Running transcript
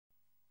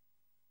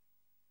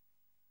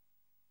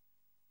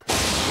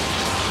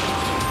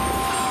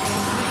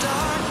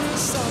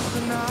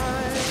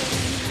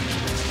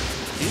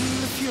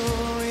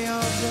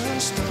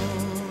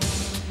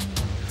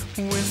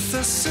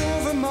the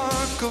silver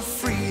mark of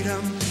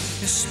freedom,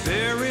 his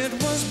spirit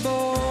was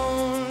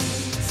born.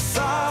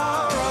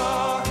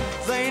 Thowra,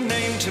 they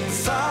named him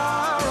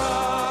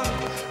Thowra,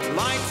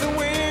 like the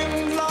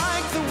wind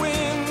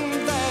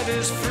that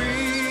is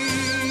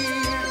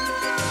free.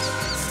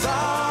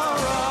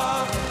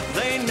 Thowra,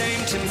 they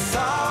named him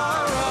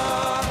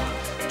Thowra,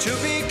 to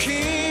be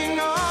king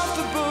of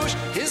the bush,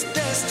 his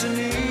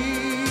destiny.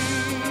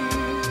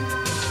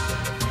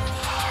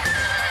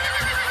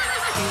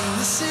 In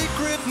the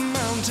secret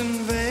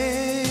mountain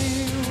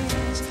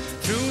vales,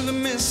 through the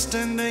mist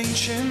and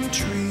ancient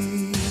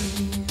trees,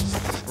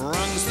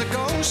 runs the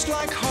ghost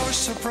like horse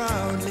so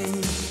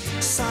proudly,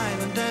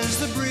 silent as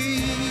the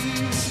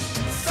breeze.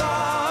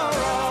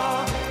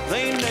 Thowra,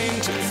 they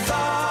named him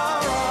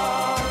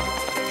Thowra,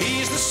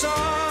 he's the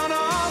son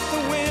of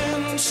the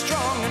wind,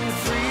 strong and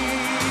free.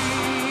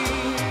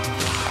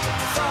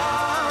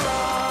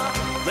 Thowra,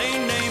 they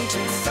named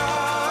him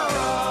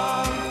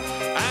Thowra,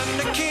 and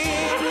a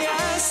king,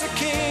 yes, a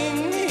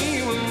king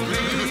he will be.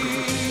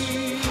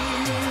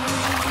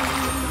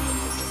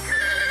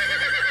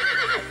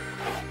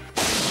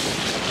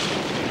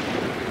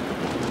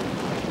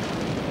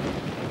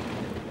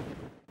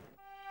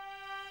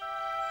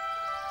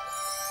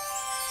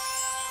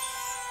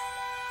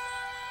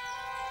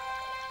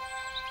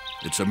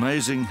 It's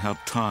amazing how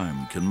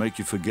time can make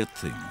you forget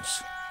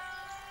things.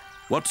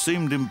 What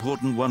seemed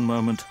important one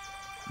moment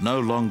no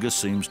longer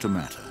seems to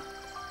matter.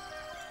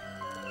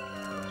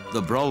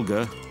 The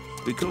Brolga,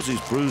 because his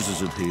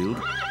bruises had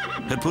healed,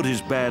 had put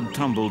his bad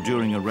tumble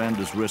during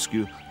Aranda's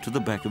rescue to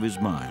the back of his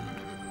mind.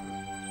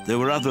 There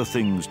were other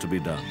things to be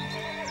done,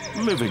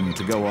 living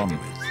to go on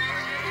with.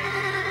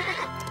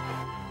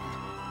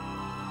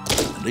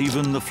 And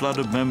even the flood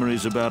of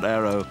memories about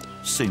Arrow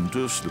seemed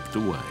to have slipped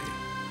away.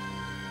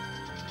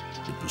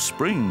 It was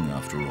spring,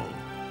 after all.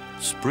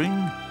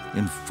 Spring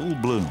in full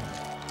bloom.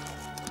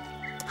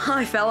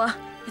 Hi, fella.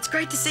 It's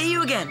great to see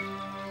you again.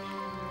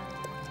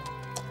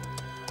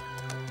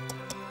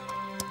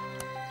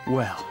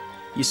 Well,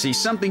 you see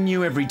something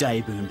new every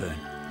day, Boon Boon.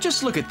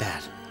 Just look at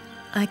that.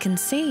 I can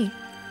see,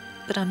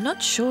 but I'm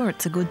not sure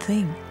it's a good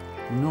thing.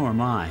 Nor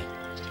am I.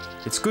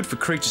 It's good for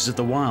creatures of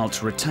the wild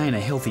to retain a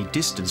healthy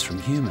distance from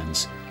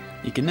humans.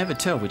 You can never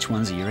tell which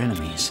ones are your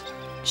enemies.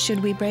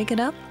 Should we break it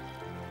up?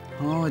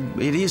 Oh,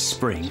 it is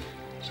spring,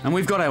 and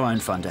we've got our own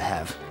fun to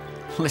have.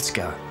 Let's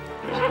go.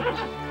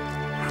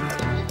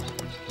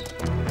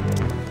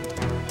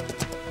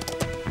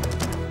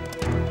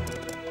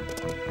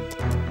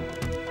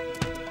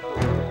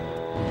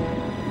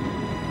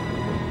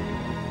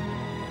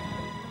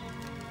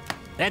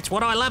 That's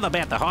what I love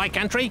about the high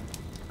country.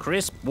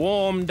 Crisp,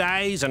 warm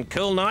days and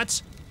cool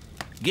nights.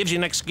 Gives you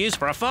an excuse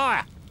for a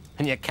fire.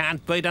 And you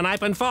can't beat an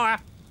open fire.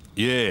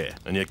 Yeah,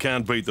 and you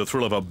can't beat the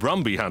thrill of a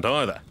Brumby hunt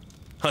either.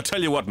 I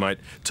tell you what, mate,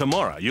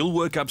 tomorrow you'll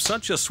work up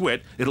such a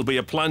sweat it'll be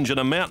a plunge in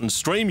a mountain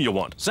stream you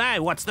want.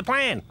 So, what's the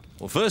plan?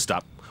 Well, first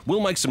up, we'll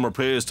make some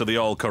repairs to the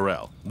old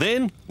corral.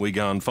 Then we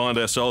go and find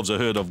ourselves a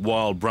herd of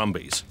wild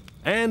Brumbies.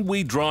 And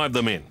we drive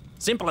them in.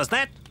 Simple as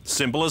that?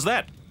 Simple as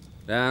that.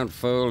 Don't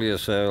fool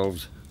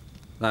yourselves.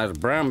 Those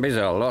Brumbies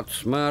are a lot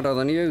smarter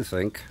than you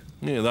think.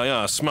 Yeah, they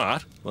are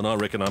smart, but I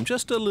reckon I'm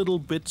just a little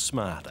bit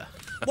smarter.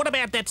 What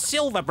about that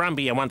Silver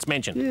Brumby you once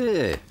mentioned?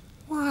 Yeah.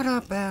 What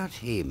about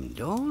him,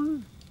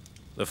 Don?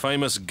 The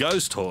famous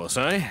ghost horse,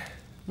 eh?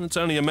 It's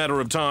only a matter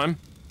of time.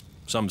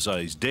 Some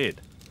say he's dead.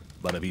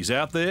 But if he's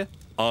out there,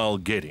 I'll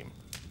get him.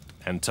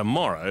 And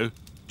tomorrow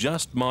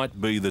just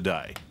might be the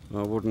day.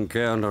 I wouldn't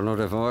count on it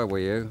if I were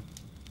you.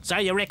 So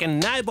you reckon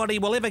nobody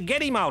will ever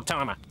get him,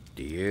 old-timer?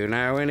 Do you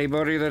know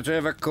anybody that's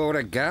ever caught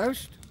a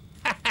ghost?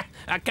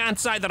 I can't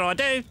say that I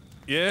do.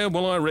 Yeah,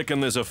 well, I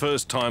reckon there's a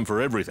first time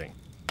for everything.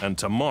 And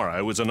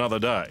tomorrow is another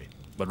day.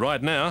 But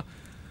right now,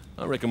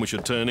 I reckon we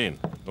should turn in,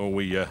 or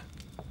we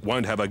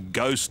won't have a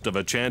ghost of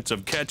a chance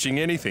of catching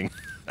anything.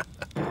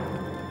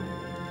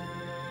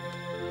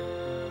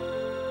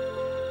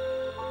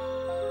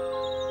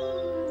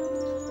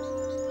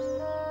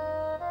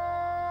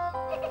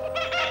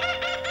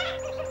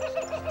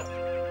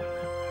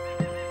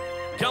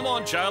 Come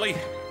on, Charlie.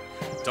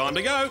 Time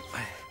to go.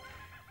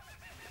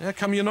 How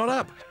come you're not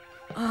up?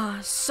 Oh,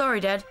 sorry,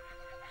 Dad.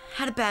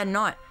 Had a bad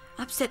night.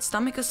 Upset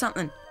stomach or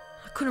something.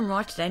 I couldn't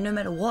write today no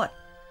matter what.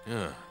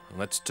 Yeah, well,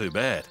 that's too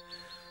bad.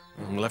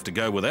 We'll have to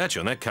go without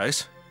you in that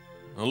case.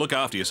 Well, look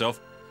after yourself.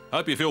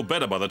 Hope you feel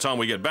better by the time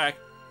we get back.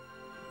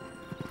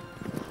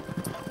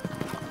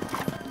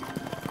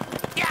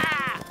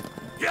 Yeah!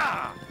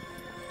 Yeah!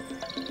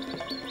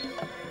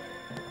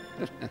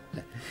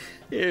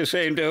 You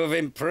seem to have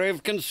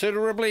improved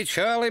considerably,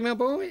 Charlie, my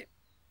boy.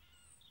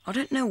 I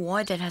don't know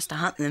why Dad has to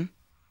hunt them.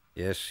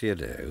 Yes, you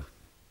do.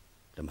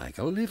 To make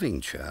a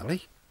living,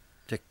 Charlie.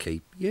 To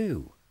keep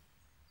you.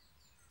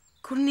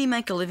 Couldn't he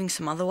make a living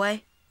some other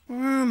way?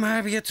 Well,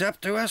 maybe it's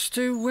up to us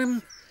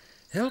to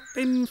help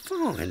him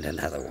find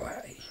another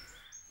way.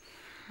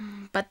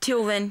 But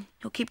till then,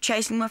 he'll keep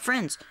chasing my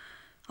friends.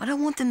 I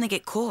don't want them to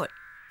get caught.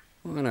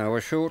 I know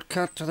a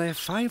shortcut to their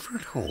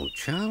favourite haunt,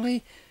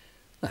 Charlie.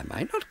 They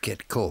may not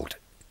get caught.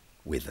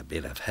 with a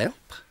bit of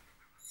help.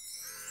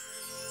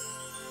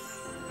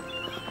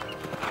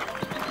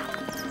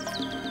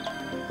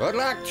 Good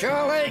luck,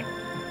 Charlie.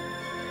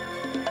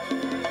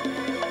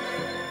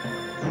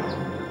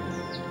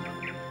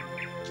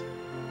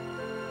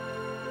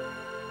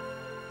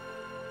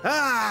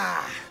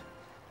 Ah,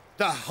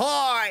 the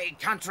high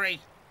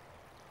country.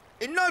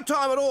 In no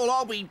time at all,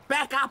 I'll be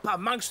back up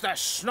amongst the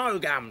snow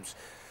gums,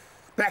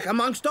 back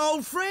amongst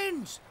old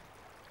friends,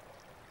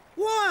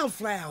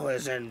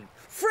 wildflowers and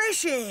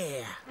fresh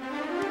air.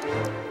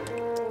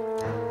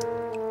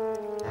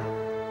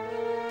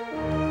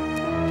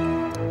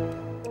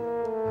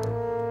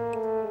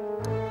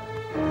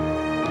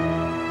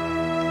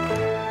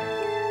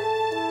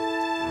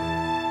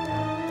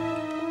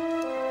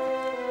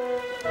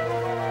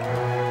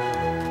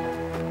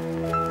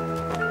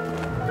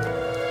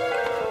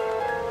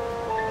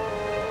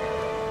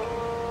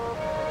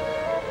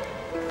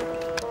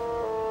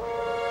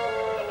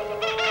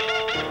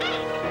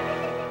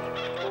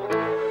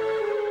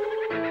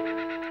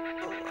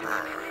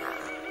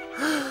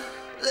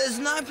 There's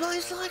no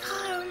place like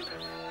home.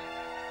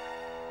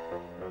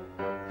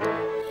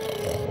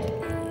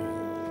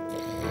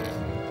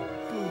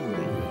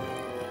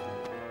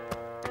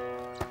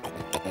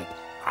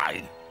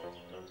 Hey,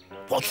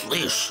 what's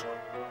this?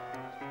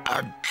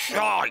 A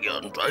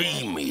giant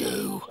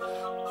emu.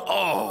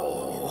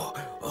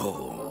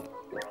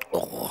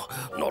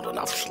 Not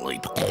enough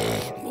sleep.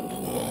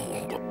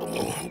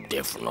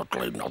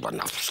 Definitely not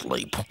enough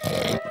sleep.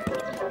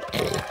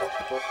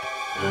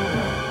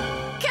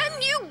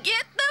 Can you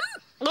get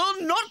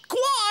them? Not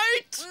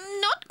quite.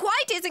 Not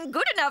quite isn't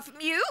good enough,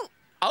 Mew.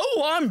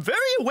 Oh, I'm very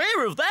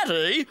aware of that,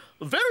 Eee.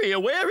 Very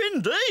aware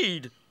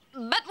indeed.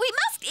 But we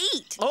must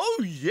eat.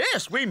 Oh,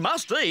 yes, we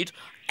must eat.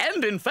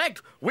 And, in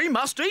fact, we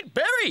must eat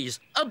berries.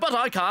 But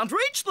I can't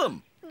reach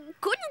them.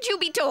 Couldn't you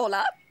be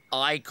taller?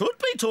 I could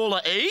be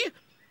taller, Eee.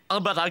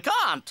 But I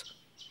can't.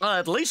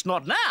 At least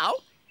not now.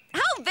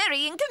 How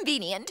very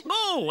inconvenient.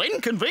 Oh,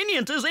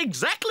 inconvenient is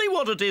exactly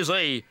what it is,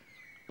 Eee.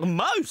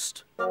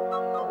 Most.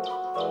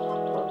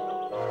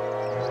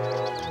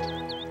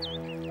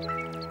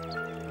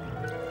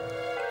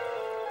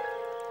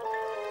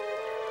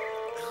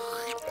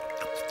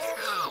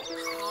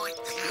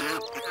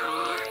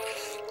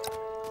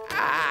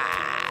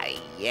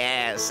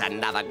 Yes,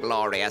 another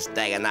glorious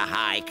day in the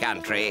high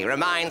country.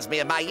 Reminds me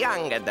of my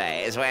younger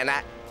days when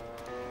I...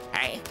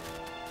 Hey,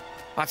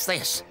 what's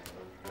this?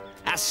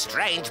 A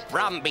strange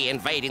Brumby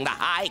invading the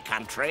high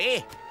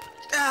country.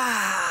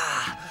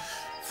 Ah,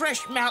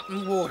 fresh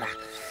mountain water.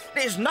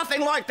 There's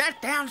nothing like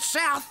that down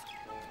south.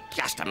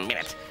 Just a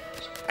minute.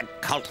 The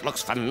colt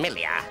looks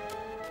familiar.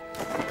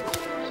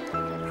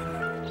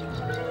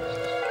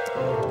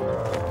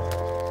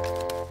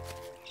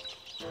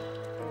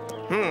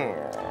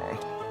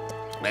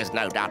 There's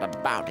no doubt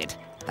about it.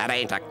 That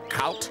ain't a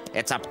colt.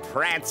 It's a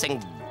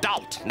prancing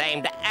dolt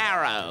named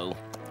Arrow.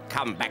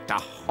 Come back to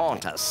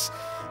haunt us.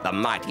 The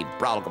mighty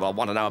Brolga will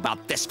want to know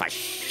about this for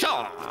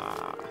sure.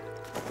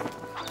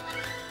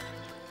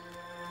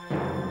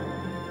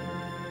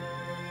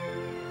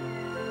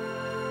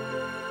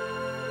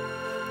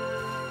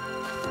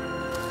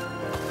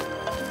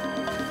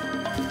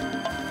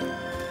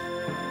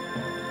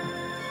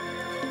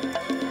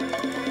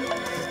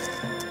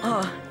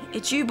 Oh,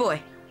 it's you,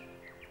 boy.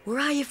 Where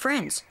are your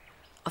friends?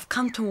 I've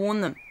come to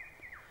warn them.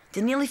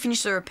 They nearly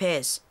finished the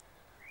repairs.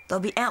 They'll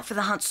be out for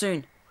the hunt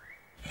soon.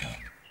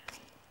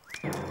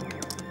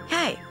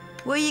 Hey,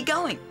 where are you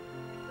going?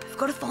 We've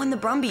got to find the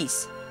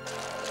Brumbies.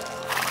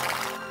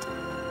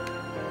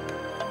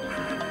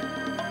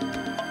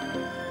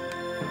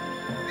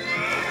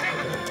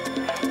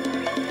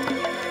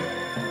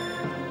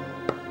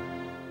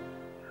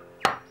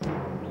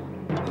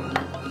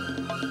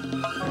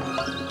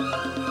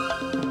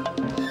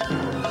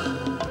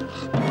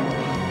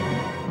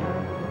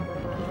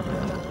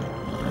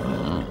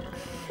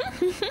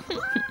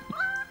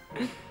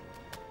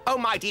 O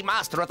mighty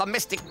master of the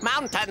mystic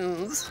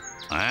mountains!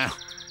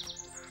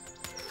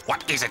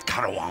 What is it,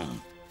 Karawang?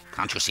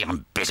 Can't you see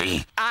I'm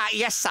busy?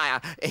 Yes, sire.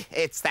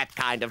 It's that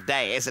kind of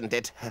day, isn't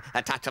it?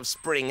 A touch of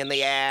spring in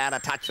the air, a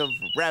touch of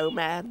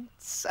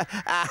romance.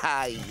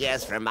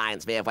 Yes,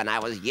 reminds me of when I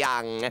was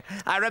young.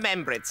 I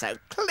remember it so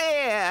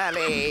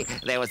clearly.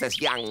 There was this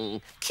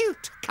young,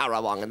 cute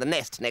Karawang in the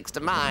nest next to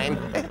mine.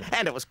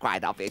 And it was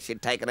quite obvious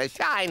she'd taken a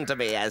shine to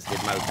me, as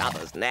did most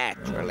others,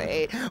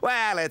 naturally.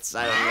 Well, it's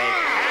only...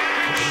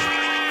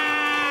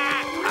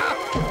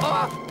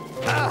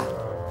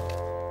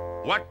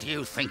 What do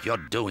you think you're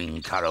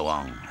doing,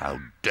 Karawang? How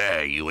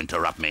dare you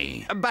interrupt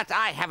me? But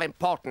I have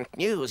important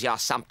news, your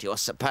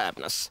sumptuous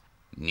superbness.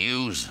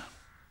 News?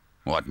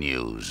 What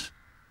news?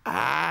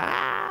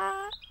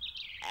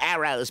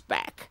 Arrow's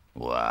back.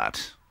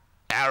 What?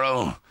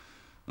 Arrow?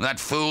 That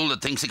fool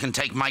that thinks he can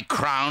take my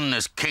crown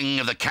as king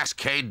of the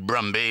Cascade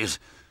Brumbies?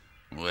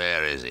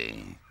 Where is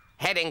he?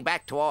 Heading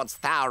back towards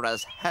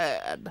Thowra's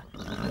herd.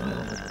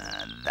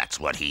 That's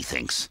what he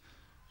thinks.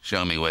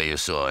 Show me where you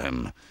saw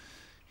him.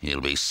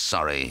 He'll be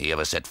sorry he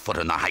ever set foot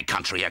in the high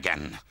country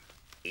again.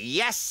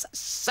 Yes,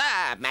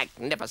 sir,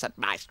 magnificent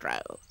maestro.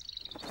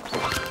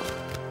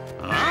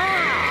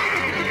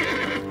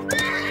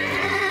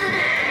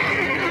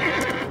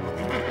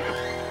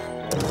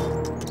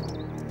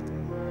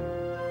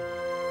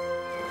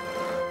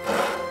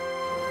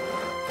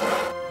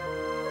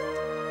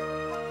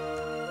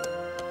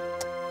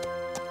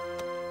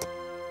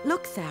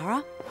 Look,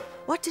 Thowra.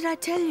 What did I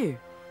tell you?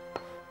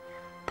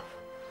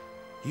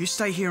 You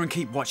stay here and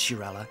keep watch,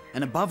 Shirella,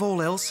 and above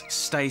all else,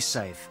 stay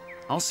safe.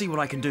 I'll see what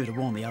I can do to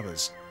warn the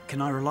others.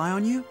 Can I rely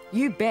on you?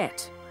 You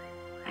bet.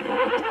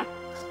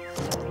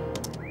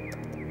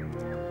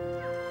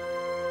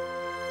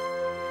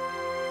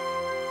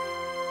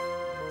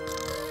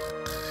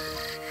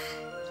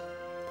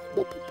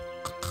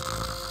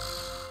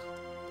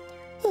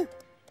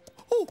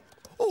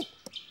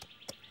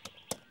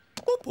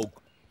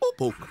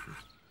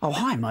 Oh,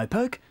 hi,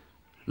 Mopoke.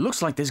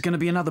 Looks like there's going to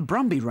be another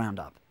Brumby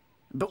roundup.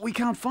 But we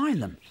can't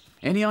find them.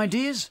 Any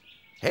ideas?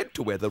 Head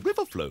to where the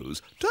river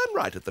flows, turn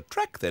right at the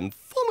track, then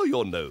follow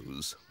your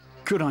nose.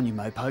 Good on you,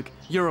 Mopoke.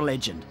 You're a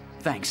legend.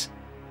 Thanks.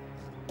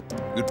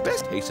 You'd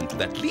best hasten to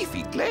that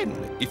leafy glen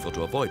if you're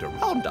to avoid a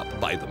roundup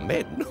by the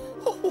men.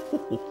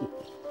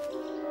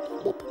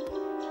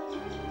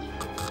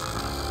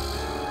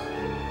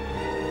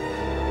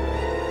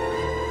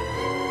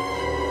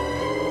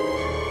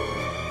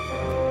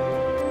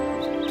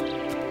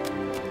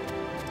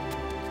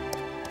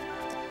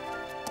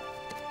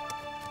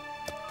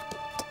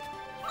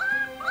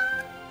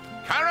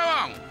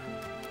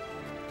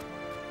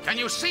 Can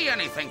you see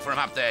anything from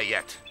up there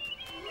yet?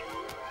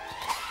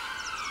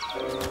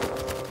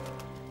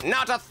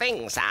 Not a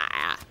thing,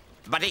 sire.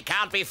 But he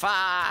can't be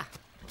far.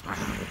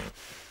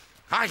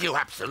 Are you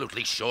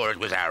absolutely sure it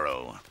was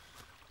Arrow?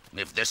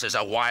 If this is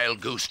a wild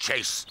goose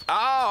chase...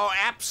 Oh,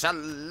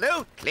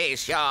 absolutely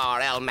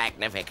sure, El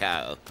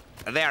Magnifico.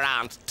 There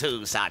aren't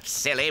two such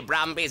silly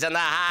Brumbies in the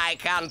high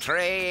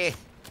country.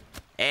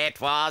 It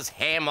was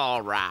him,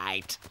 all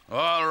right.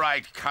 All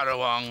right,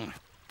 Currawong.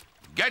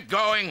 Get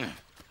going.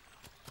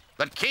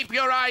 But keep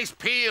your eyes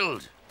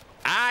peeled.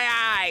 Aye,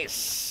 aye,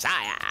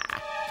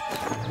 sire.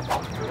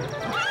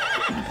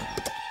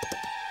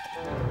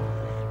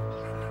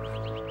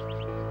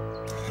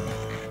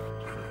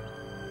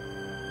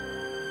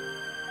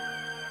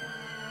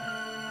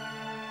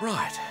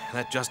 Right,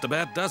 that just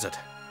about does it.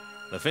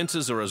 The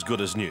fences are as good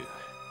as new.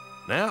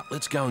 Now,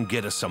 let's go and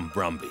get us some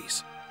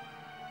Brumbies.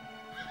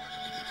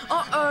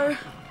 Uh-oh.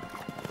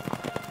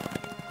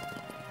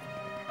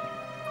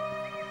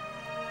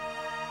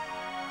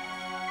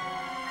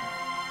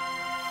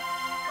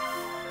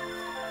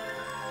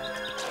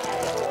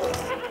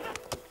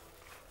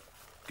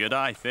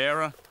 G'day,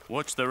 Thowra.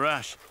 What's the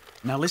rush?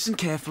 Now listen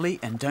carefully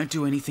and don't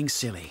do anything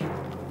silly.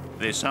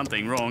 There's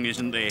something wrong,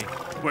 isn't there?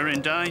 We're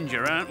in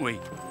danger, aren't we?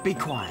 Be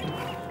quiet.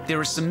 There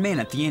are some men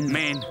at the end.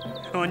 Men?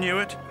 I knew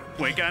it.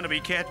 We're going to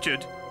be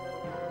captured.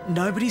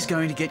 Nobody's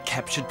going to get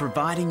captured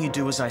providing you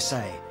do as I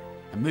say.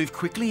 And move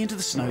quickly into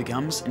the snow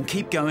gums and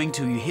keep going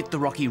till you hit the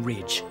rocky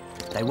ridge.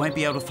 They won't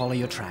be able to follow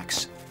your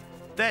tracks.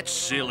 That's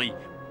silly.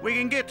 We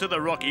can get to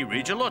the rocky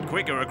ridge a lot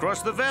quicker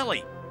across the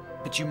valley.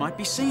 But you might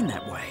be seen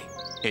that way.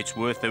 It's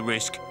worth the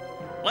risk.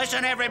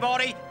 Listen,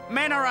 everybody.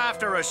 Men are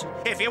after us.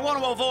 If you want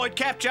to avoid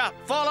capture,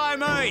 follow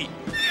me.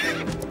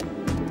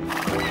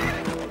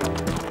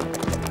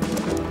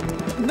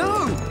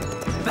 No!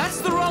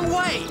 That's the wrong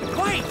way!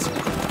 Wait!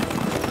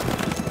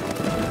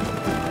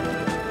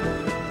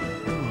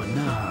 Oh,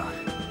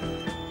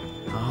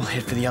 no. I'll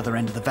head for the other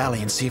end of the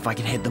valley and see if I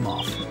can head them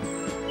off.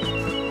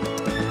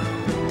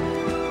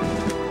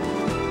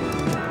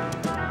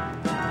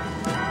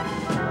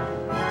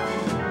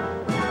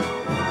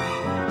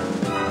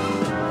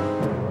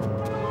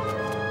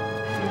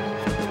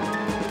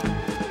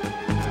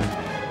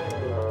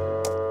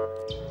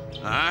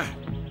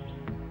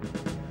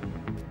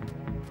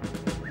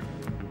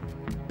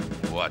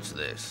 What's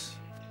this?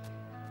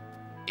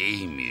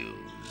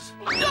 Emus.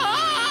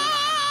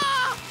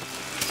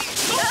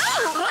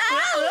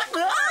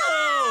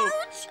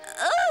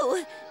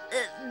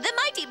 The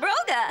mighty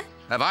Broga.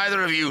 Have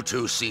either of you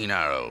two seen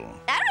Arrow?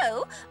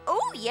 Arrow?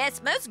 Oh,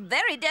 yes, most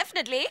very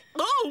definitely.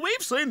 Oh,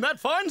 we've seen that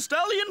fine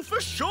stallion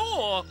for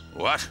sure.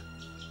 What?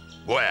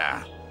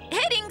 Where?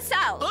 Heading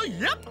south.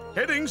 Yep,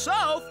 heading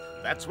south.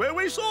 That's where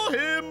we saw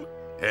him.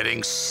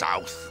 Heading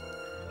south?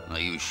 Are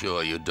you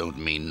sure you don't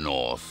mean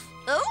north?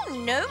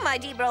 Oh, no,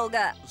 mighty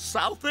Broga.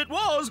 South it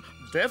was,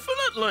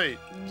 definitely.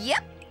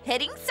 Yep,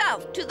 heading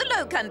south to the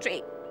low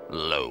country.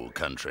 Low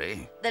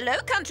country? The low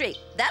country,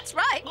 that's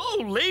right.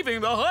 Oh, leaving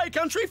the high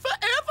country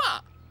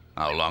forever.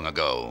 How long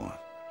ago?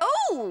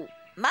 Oh,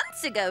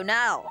 months ago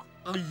now.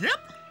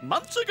 Yep,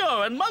 months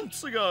ago and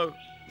months ago.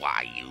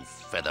 Why, you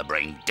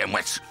feather-brained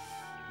dimwits.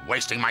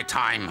 Wasting my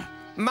time.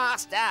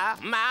 Master,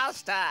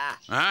 master.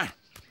 Huh?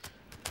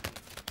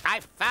 I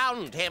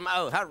found him,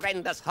 oh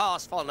horrendous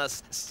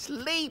horsefulness,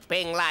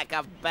 sleeping like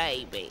a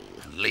baby.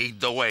 Lead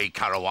the way,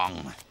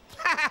 Currawong.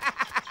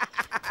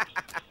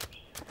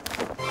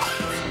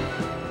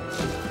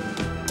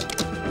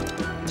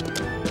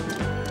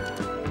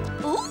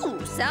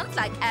 Ooh, Sounds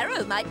like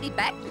Arrow might be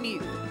back, Mew.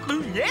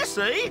 Yes,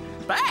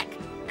 back.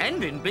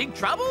 And in big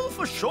trouble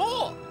for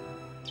sure.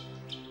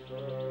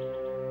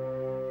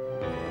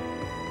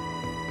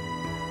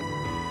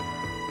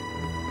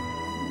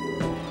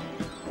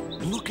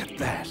 Look at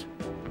that.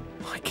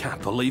 I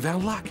can't believe our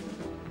luck.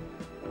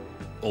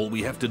 All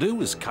we have to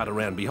do is cut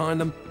around behind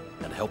them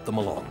and help them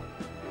along.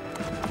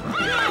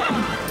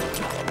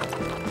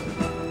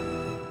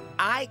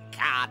 I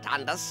can't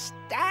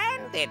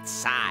understand it,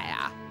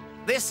 sire.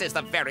 This is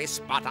the very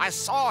spot I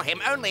saw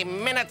him only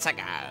minutes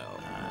ago.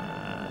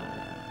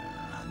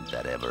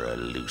 That ever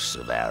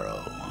elusive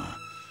Arrow.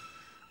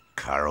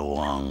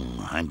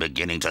 Karawong, I'm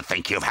beginning to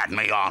think you've had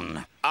me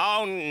on.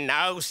 Oh,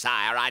 no,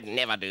 sire, I'd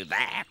never do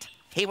that.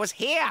 He was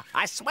here,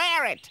 I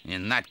swear it.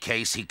 In that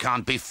case, he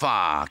can't be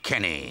far,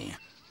 can he?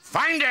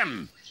 Find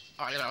him!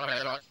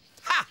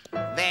 Ha!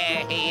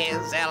 There he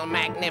is, El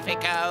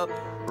Magnifico.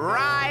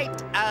 Right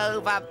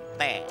over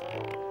there.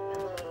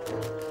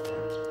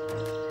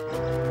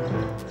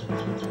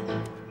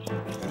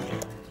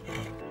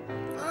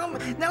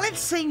 Now let's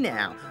see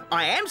now.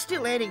 I am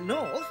still heading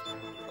north.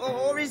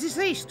 Or is this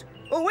east?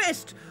 Or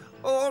west?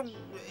 Or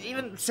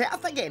even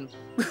south again?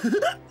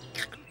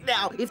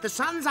 Now, if the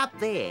sun's up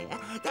there,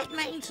 that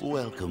means...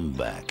 Welcome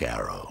back,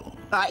 Arrow.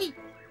 Hey?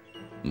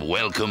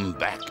 Welcome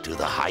back to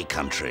the high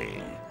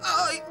country.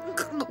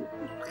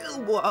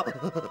 Why,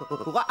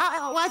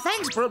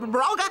 thanks,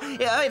 Brolga.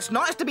 It's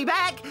nice to be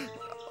back,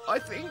 I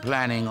think.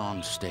 Planning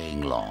on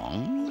staying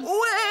long?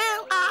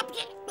 Well,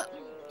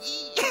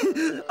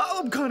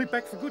 I'm kind of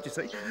back for good, you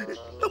see.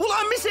 Well,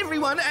 I miss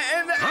everyone,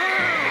 and...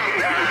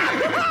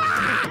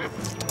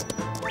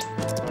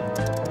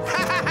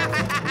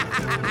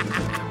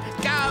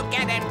 Go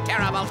get him,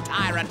 terrible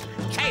tyrant.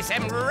 Chase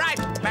him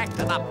right back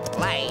to the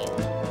plain.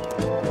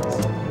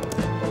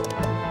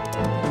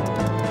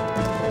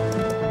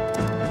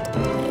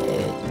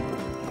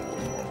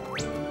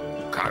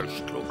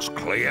 Coast looks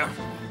clear.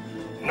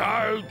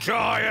 No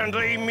giant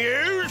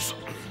emus.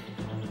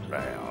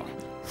 Now,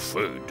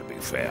 food to be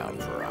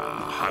found for our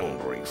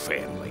hungry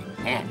family.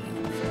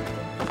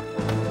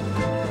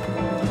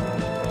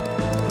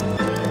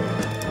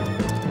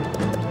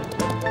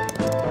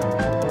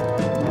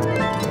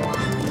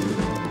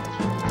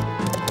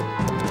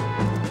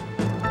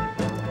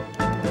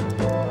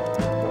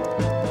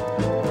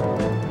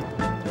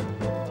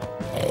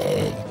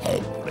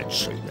 Let's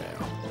see now.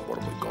 What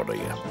have we got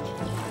here?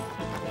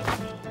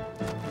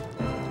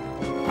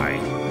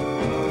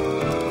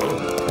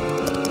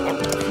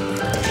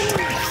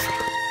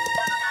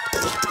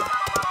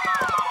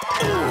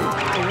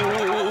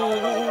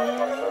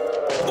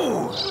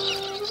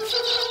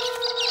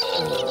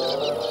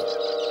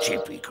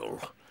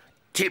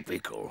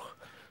 Typical.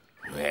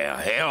 Now,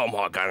 how am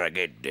I gonna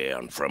get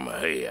down from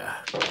here?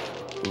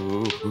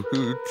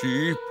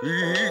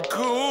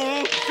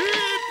 Typical.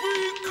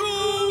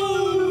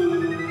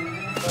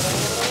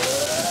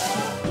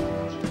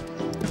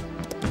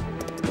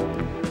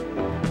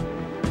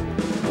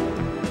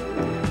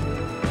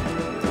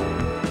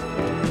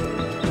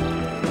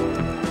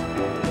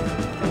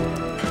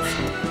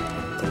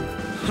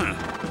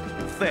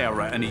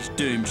 Thowra and his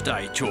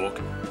doomsday talk.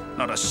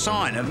 Not a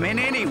sign of men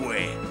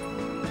anywhere.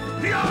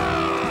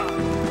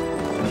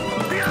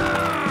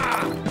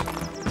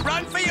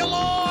 Run for your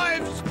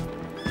lives!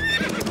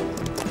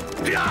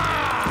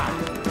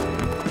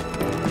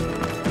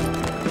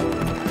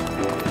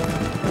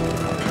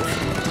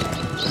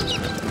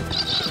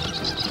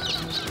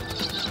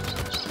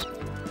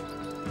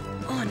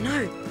 Oh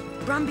no,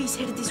 Brumbies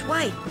headed this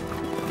way.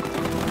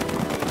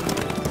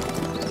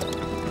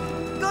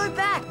 Go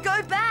back,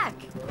 go back!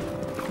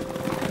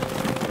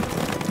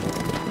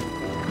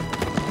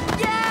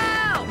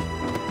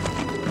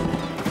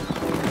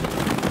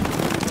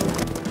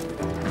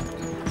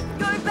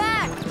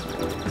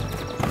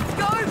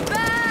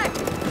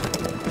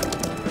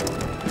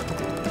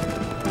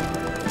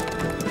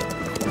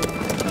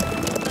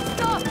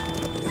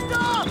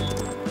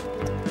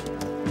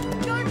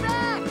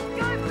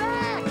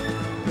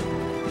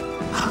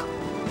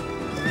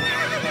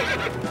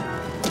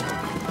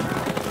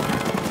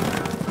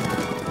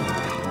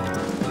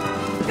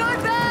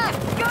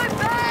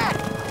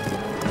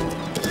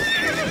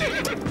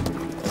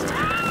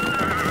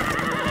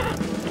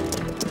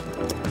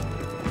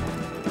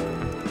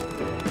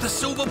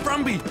 Silver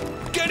Brumby!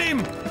 Get him!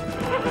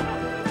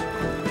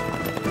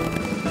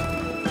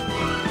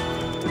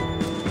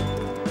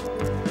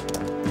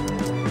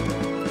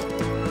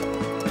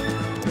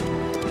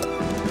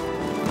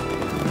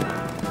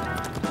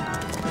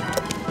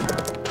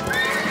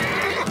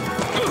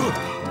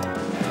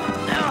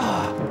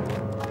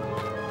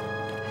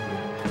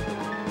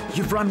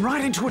 You've run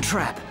right into a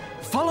trap.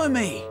 Follow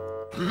me.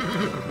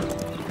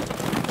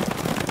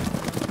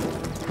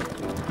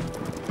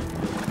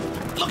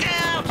 Look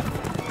out!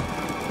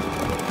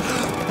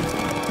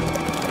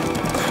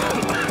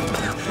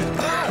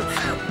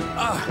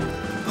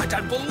 I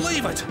don't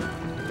believe it!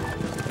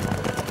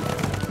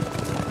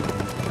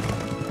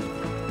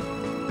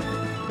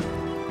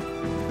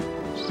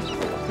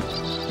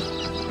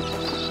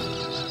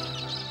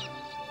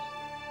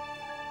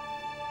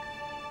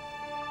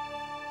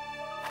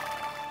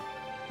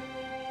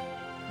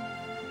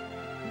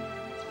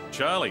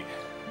 Charlie,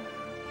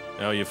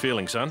 how are you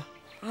feeling, son?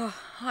 Oh,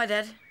 hi,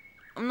 Dad.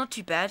 I'm not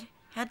too bad.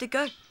 How'd it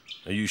go?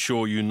 Are you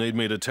sure you need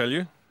me to tell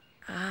you?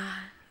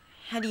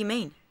 How do you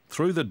mean?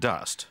 Through the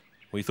dust,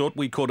 we thought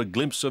we caught a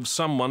glimpse of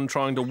someone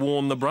trying to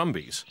warn the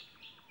Brumbies.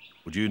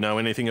 Would you know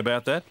anything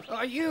about that?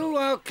 Are you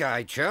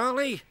okay,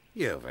 Charlie?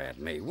 You've had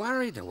me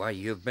worried the way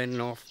you've been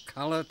off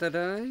colour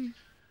today.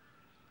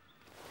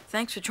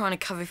 Thanks for trying to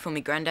cover for me,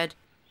 Grandad.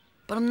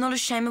 But I'm not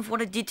ashamed of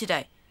what I did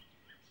today.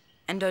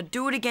 And I'd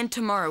do it again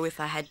tomorrow if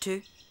I had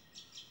to.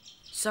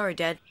 Sorry,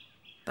 Dad,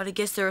 but I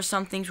guess there are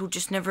some things we'll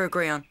just never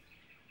agree on.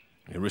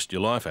 You risked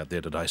your life out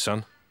there today,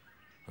 son.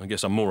 I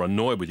guess I'm more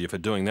annoyed with you for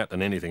doing that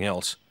than anything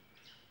else.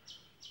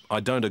 I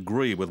don't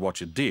agree with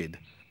what you did,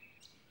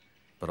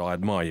 but I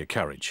admire your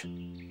courage.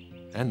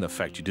 And the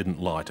fact you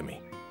didn't lie to me.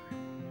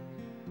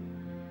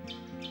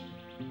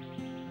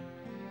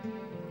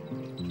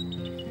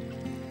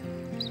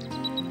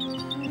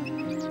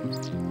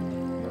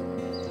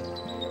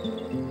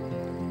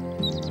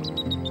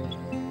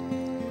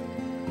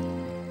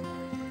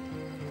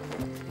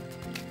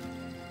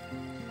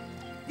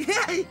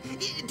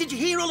 Did you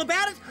hear all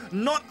about it?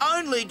 Not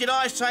only did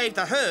I save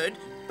the herd,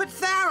 but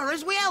Thowra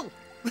as well.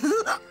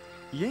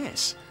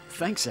 Yes,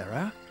 thanks,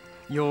 Arrow.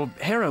 Your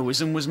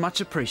heroism was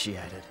much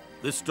appreciated.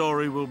 This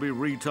story will be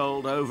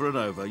retold over and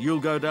over. You'll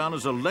go down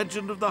as a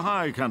legend of the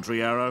high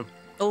country, Arrow.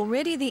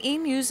 Already the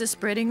emus are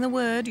spreading the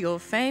word. Your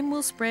fame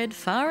will spread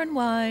far and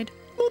wide.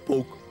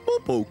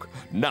 Mopoke.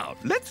 Now,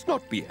 let's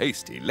not be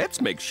hasty.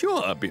 Let's make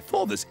sure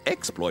before this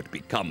exploit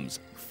becomes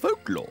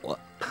folklore.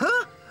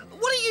 Huh?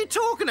 What are you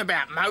talking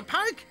about,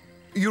 Mopoke?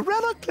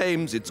 Urella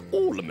claims it's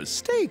all a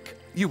mistake.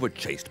 You were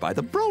chased by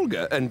the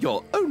Brolga and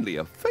you're only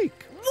a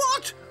fake.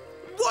 What?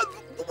 What?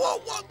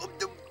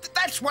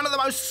 That's one of the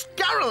most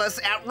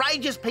scurrilous,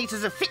 outrageous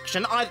pieces of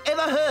fiction I've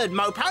ever heard,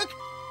 Mopoke.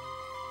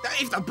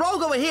 If the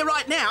Brolga were here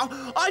right now,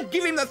 I'd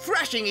give him the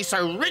thrashing he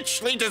so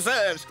richly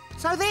deserves.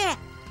 So there.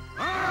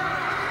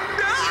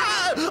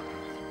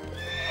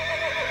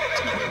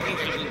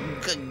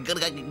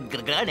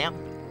 Gotta go now.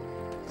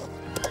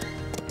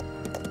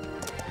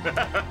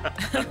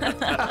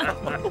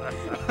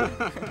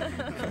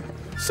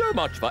 So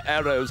much for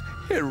Arrow's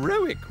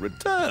heroic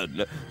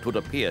return. 'Twould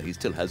appear he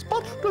still has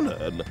much to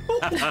learn.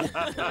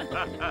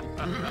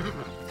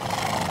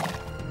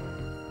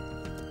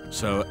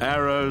 So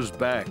Arrow's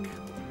back.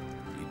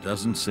 He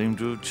doesn't seem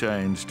to have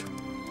changed.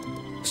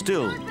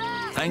 Still,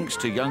 thanks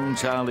to young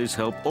Charlie's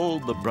help, all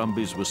the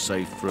Brumbies were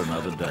safe for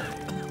another day.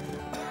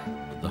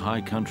 The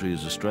high country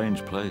is a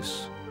strange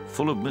place,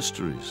 full of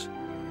mysteries.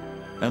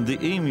 And the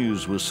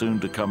emus were soon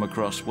to come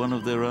across one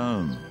of their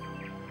own.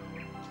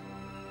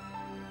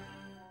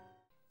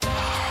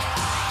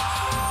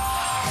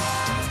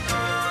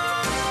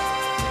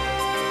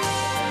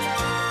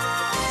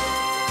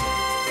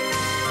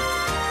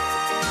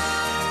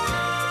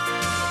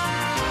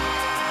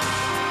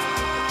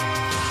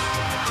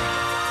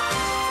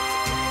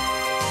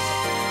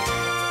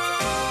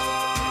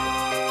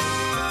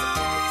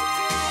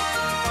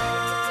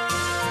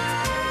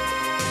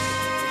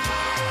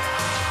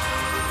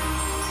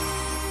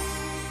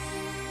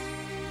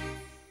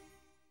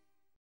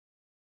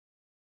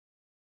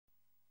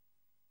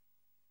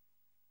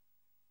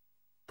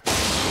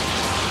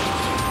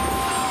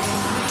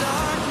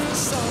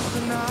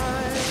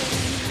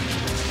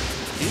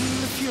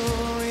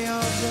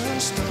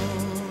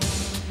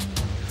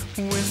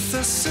 With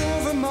the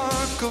silver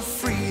mark of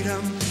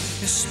freedom,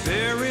 his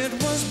spirit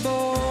was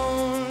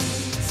born.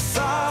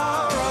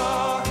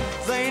 Thowra,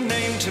 they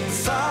named him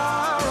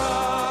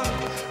Thowra,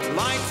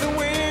 like the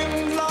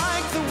wind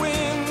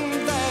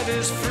that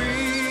is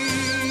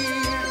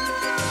free.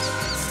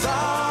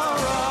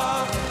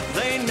 Thowra,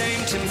 they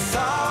named him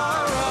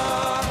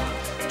Thowra,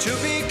 to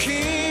be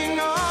king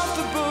of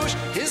the bush,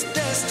 his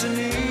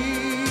destiny.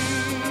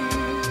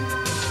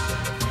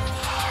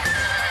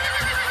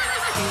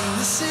 In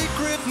the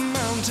secret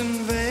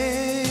mountain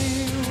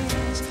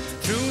veils,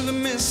 through the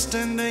mist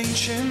and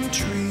ancient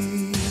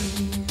trees,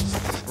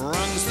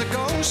 runs the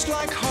ghost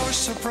like horse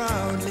so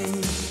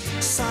proudly,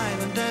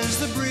 silent as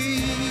the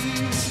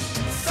breeze.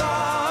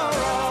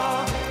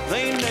 Thowra,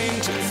 they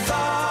named him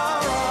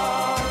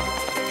Thowra,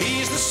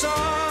 he's the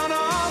son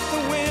of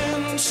the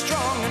wind,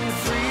 strong and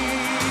free.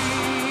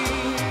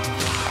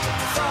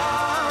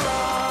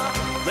 Thowra,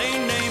 they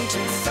named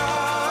him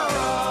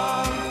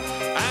Thowra,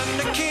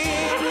 and a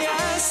king,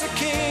 yes, a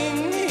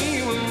king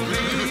he will be.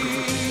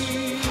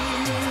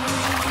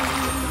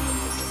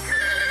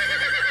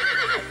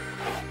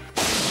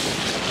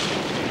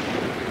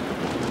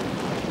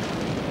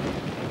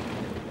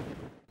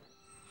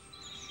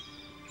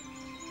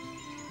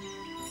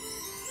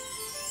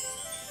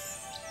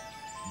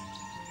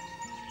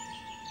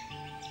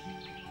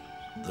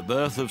 The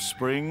birth of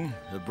spring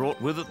had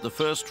brought with it the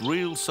first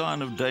real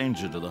sign of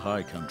danger to the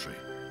high country.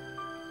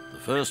 The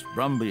first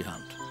Brumby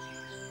hunt.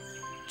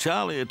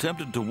 Charlie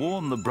attempted to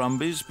warn the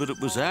Brumbies, but it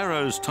was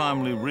Arrow's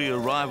timely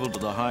re-arrival to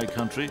the high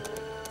country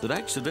that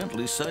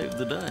accidentally saved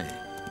the day.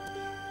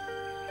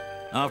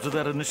 After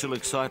that initial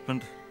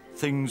excitement,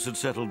 things had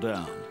settled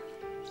down.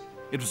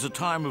 It was a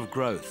time of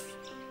growth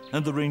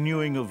and the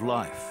renewing of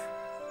life.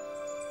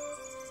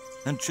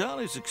 And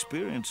Charlie's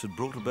experience had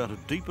brought about a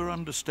deeper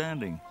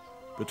understanding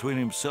between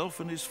himself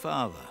and his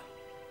father.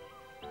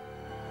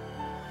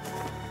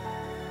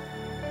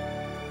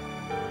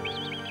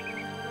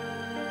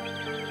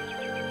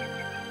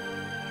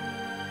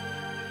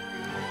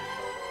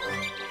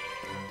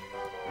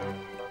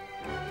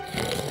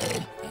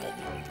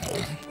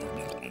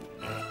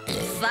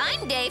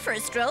 Fine day for a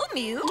stroll,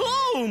 Mew.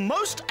 Oh,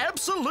 most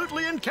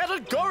absolutely and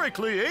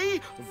categorically,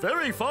 Ee.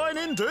 Very fine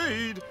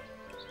indeed.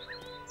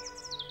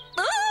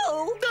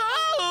 Oh!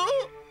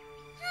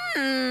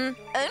 Oh!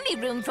 Only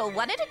room for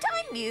one at a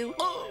time, Mew.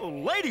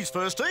 Oh, ladies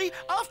first, Ee.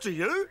 After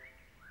you.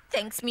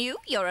 Thanks, Mew.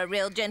 You're a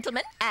real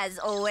gentleman, as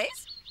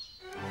always.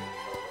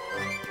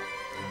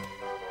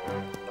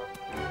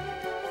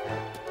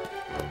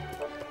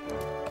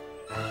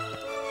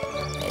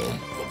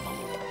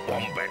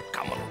 Wombat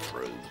coming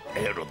through.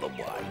 Out of the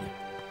way.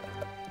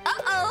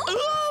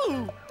 Uh-oh!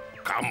 Ooh!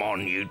 Come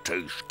on, you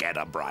two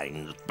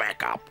scatterbrains.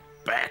 Back up.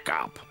 Back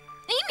up.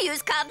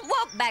 Emus can't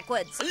walk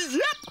backwards.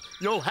 Yep!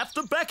 You'll have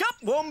to back up,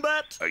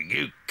 Wombat. Are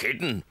you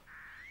kidding?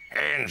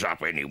 Hands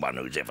up anyone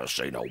who's ever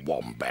seen a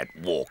wombat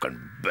walking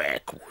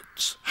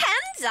backwards.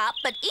 Hands up,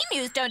 but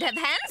emus don't have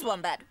hands,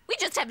 Wombat. We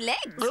just have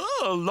legs.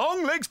 Oh,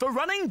 long legs for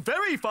running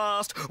very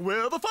fast.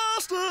 We're the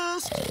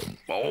fastest.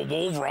 Oh,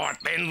 all right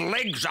then.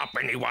 Legs up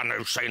anyone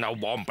who's seen a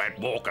wombat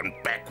walking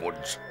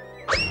backwards.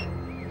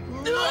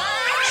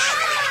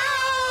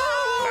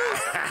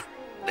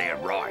 They're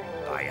right.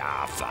 They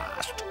are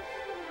fast.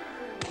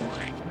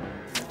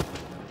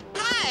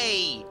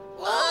 Hey!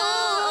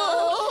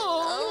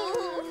 Oh!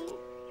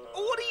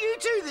 What do you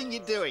two think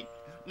you're doing?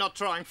 Not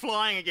trying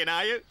flying again,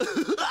 are you?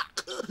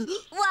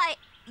 Why,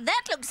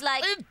 that looks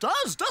like... It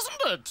does,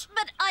 doesn't it?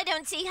 But I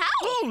don't see how.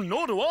 Oh,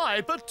 nor do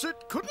I, but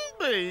it couldn't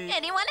be.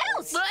 Anyone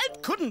else?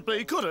 It couldn't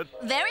be, could it?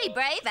 Very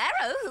brave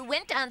Arrow, who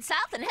went down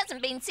south and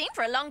hasn't been seen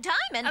for a long time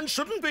And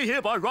shouldn't be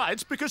here by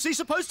rights because he's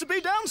supposed to be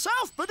down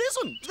south, but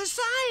isn't. The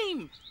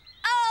same.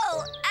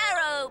 Oh,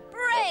 Arrow!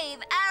 Brave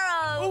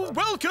Arrow! Oh,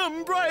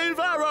 welcome, brave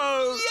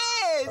Arrow!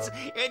 Yes!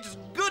 It's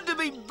good to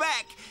be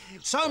back.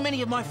 So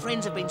many of my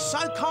friends have been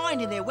so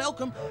kind in their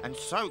welcome and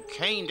so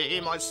keen to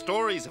hear my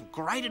stories of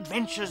great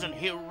adventures and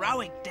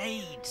heroic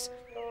deeds.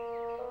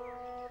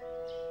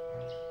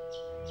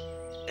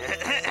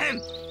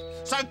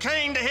 So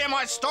keen to hear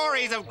my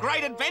stories of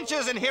great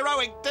adventures and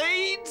heroic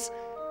deeds?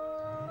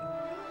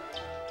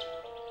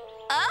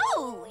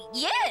 Oh,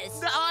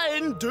 yes!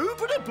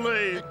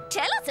 Indubitably!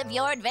 Tell us of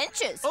your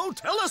adventures. Oh,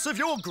 tell us of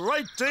your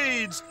great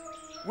deeds.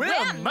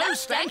 We're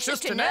most anxious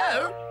to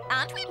know.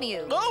 Aren't we,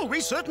 Mew? Oh, we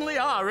certainly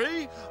are,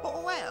 Ee.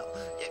 Oh, well,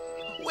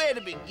 where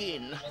to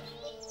begin?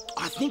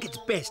 I think it's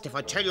best if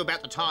I tell you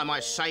about the time I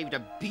saved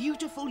a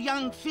beautiful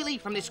young filly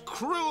from this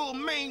cruel,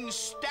 mean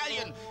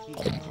stallion.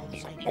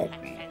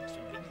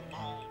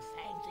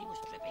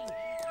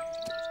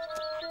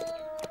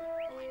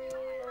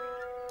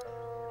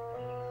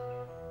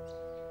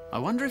 I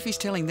wonder if he's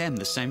telling them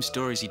the same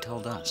stories he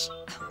told us.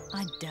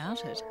 I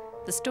doubt it.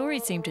 The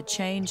stories seem to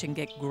change and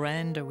get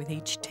grander with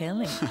each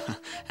telling.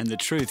 And the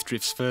truth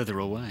drifts further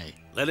away.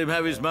 Let him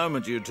have his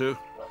moment, you two.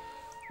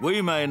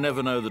 We may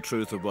never know the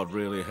truth of what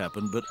really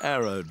happened, but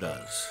Arrow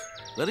does.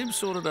 Let him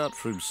sort it out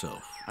for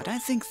himself. I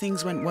don't think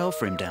things went well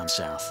for him down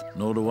south.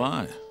 Nor do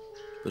I.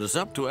 But it's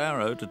up to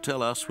Arrow to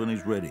tell us when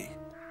he's ready.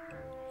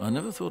 I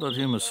never thought I'd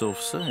hear myself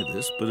say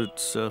this, but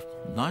it's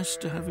nice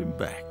to have him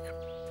back.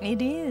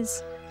 It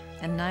is.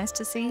 And nice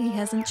to see he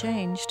hasn't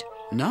changed.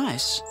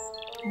 Nice?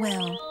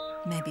 Well,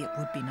 maybe it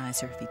would be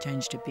nicer if he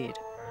changed a bit.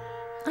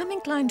 I'm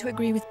inclined to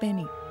agree with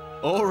Benny.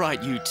 All right,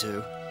 you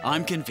two.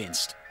 I'm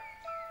convinced.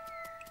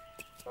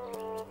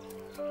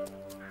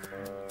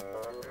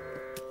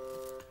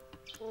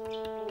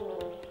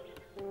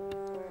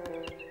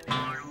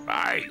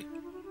 Hey,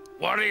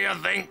 what do you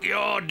think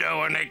you're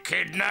doing,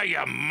 echidna,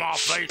 you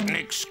moth-eating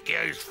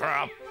excuse for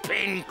a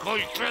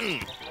pincushion?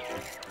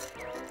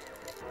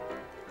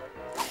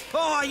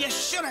 Oh, you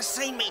should have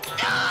seen me.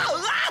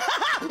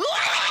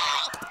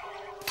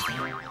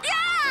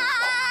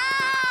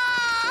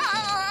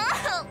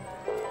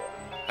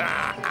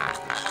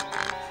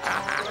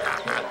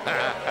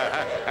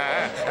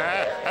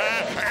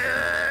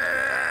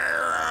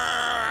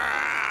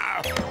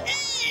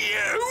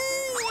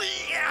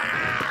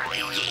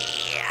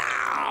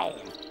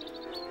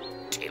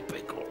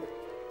 Typical.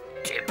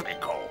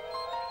 Typical.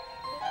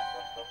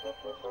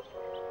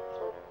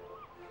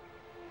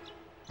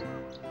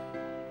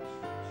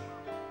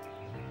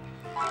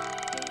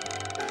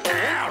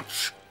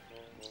 Ouch!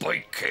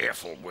 Be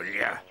careful, will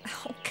ya?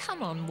 Oh,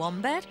 come on,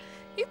 Wombat.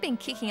 You've been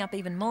kicking up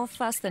even more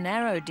fuss than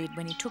Arrow did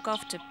when he took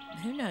off to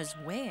who knows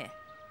where.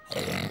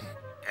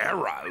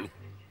 Arrow?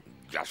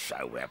 Just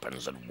so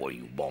happens that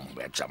we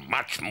wombats are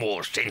much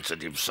more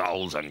sensitive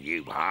souls than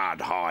you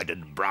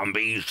hard-hided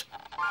Brumbies.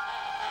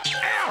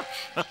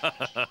 Ouch!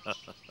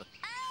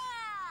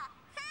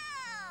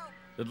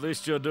 At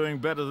least you're doing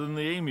better than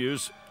the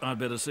emus. I'd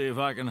better see if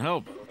I can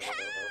help.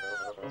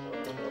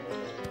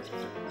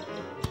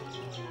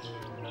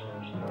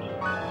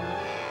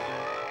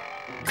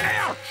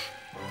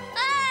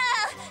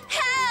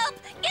 Help!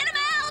 Get him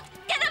out!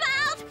 Get him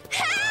out!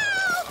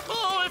 Help!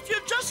 Oh, if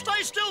you'd just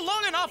stay still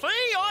long enough,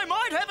 Eee, I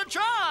might have a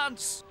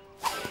chance.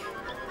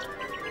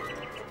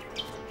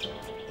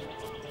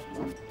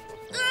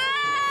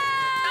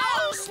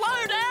 Oh,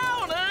 slow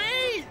down,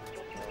 Eee!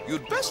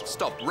 You'd best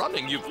stop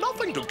running. You've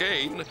nothing to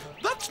gain.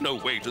 That's no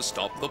way to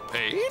stop the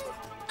pain.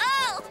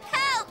 Oh,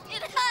 help!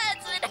 It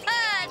hurts! It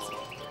hurts!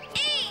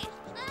 Eee!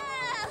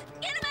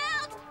 Get him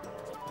out!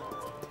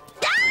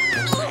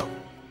 Ah!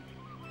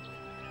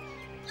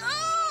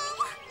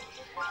 Oh!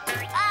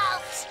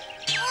 Ouch!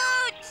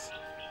 Ouch!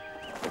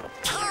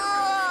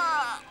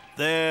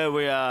 There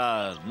we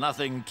are.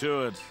 Nothing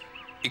to it.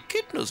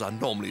 Echidnas are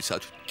normally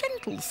such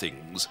gentle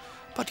things,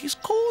 but he's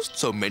caused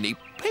so many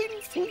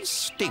painful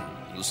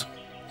stings.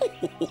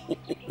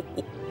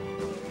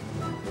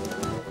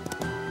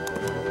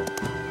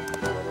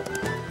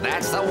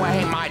 That's the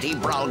way, mighty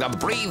Brolga.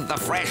 Breathe the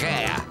fresh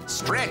air.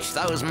 Stretch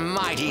those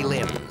mighty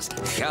limbs.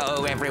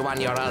 Show everyone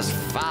you're as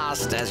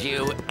fast as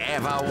you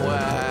ever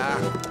were.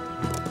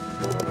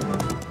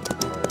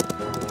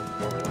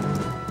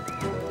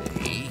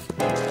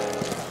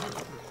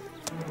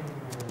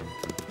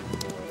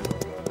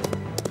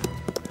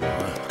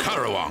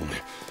 Currawong,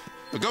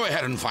 go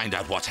ahead and find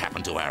out what's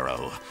happened to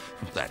Arrow.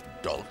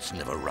 That dolt's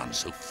never run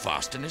so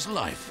fast in his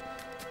life.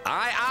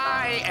 Aye,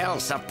 aye, El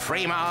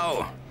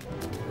Supremo.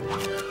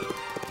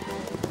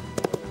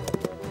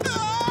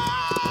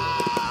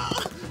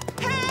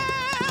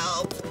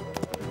 Help!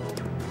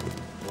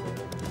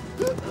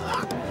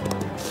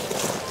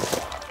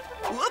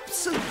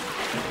 Whoops!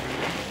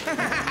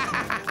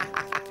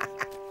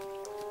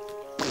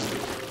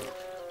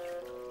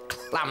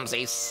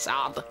 Clumsy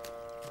sod.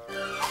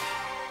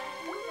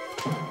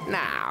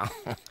 Now,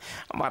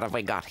 what have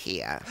we got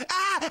here?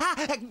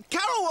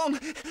 Currawong!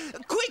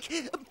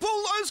 Quick,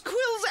 pull those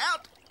quills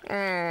out!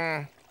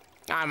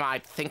 I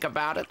might think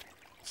about it.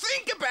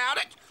 Think about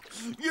it!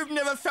 You've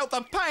never felt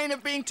the pain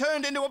of being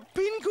turned into a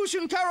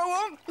pincushion,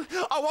 Currawong.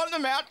 I want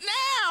them out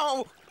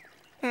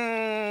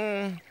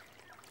now!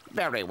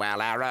 Very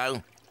well,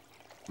 Arrow.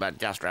 But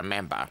just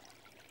remember,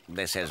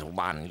 this is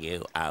one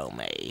you owe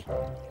me.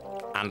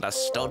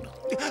 Understood?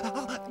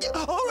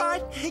 All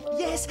right,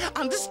 yes,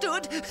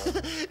 understood.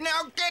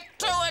 Now get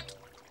to it!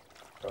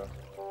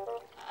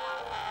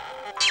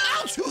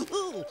 Ouch!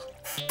 Ow!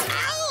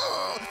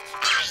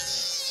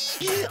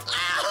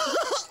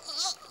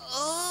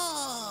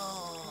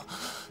 Oh.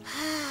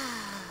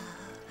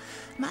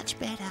 Much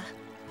better.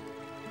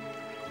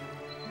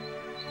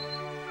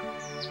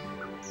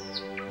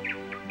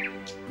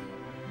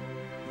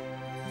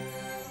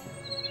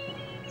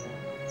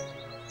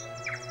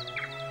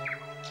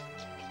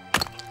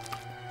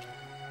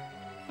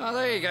 Oh,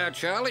 there you go,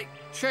 Charlie.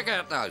 Check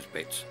out those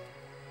bits.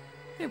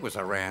 It was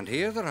around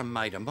here that a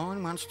mate of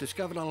mine once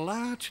discovered a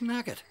large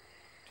nugget.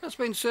 Just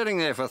been sitting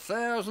there for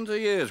thousands of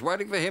years,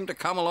 waiting for him to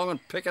come along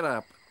and pick it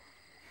up.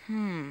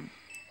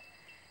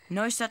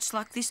 No such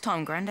luck this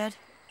time, Grandad.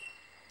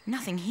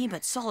 Nothing here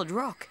but solid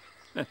rock.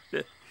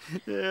 Yeah,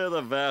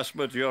 the vast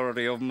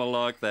majority of them are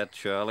like that,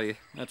 Charlie.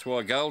 That's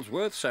why gold's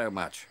worth so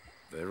much.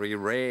 Very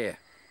rare.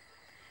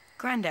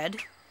 Grandad,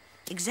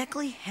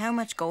 exactly how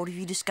much gold have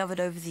you discovered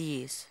over the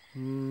years?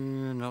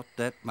 Not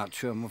that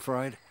much, I'm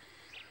afraid.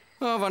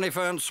 I've only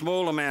found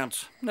small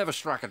amounts. Never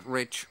struck it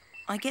rich.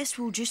 I guess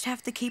we'll just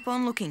have to keep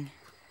on looking.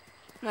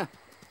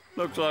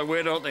 Looks like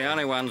we're not the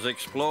only ones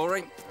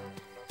exploring.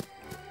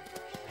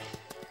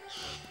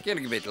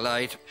 Getting a bit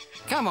late.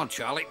 Come on,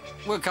 Charlie.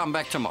 We'll come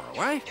back tomorrow,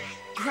 eh?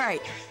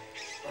 Great.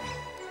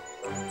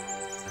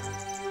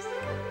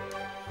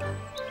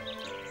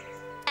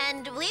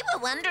 And we were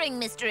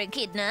wondering, Mr.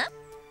 Echidna.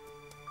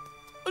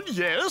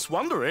 Yes,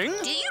 wondering.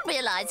 Do you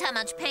realise how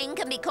much pain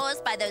can be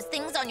caused by those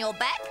things on your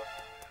back?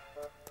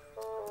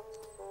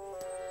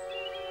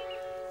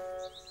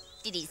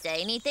 Did he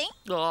say anything?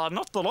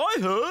 Not that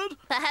I heard.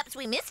 Perhaps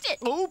we missed it.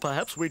 Oh,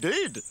 perhaps we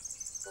did.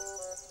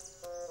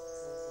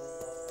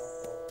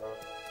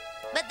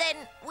 But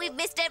then we've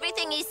missed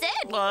everything he said.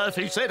 If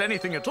he said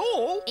anything at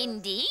all.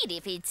 Indeed,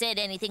 if he'd said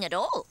anything at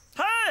all.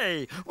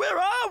 Hey, where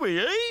are we,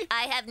 Eee?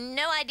 I have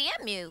no idea,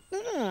 Mew.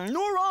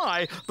 Nor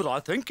I, but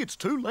I think it's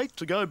too late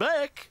to go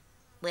back.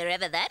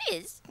 Wherever that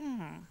is.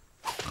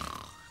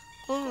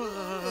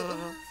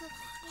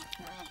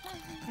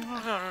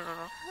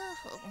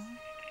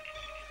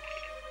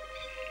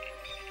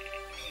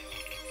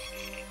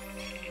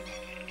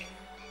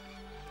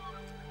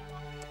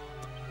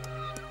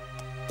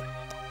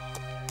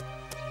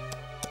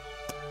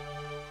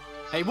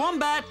 Hey,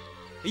 Wombat!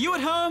 Are you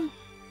at home?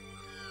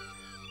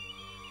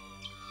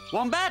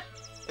 Wombat?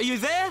 Are you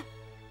there?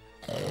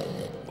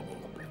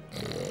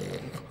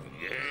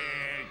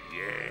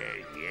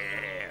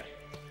 Yeah.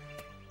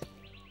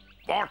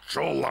 What's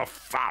all the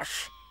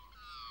fuss?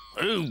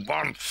 Who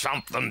wants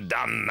something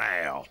done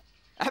now?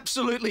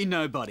 Absolutely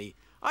nobody.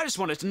 I just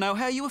wanted to know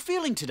how you were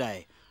feeling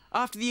today.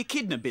 After the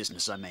echidna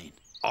business, I mean.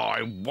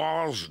 I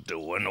was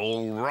doing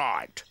all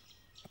right,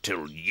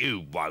 till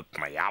you woke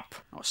me up.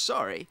 Oh,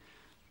 sorry.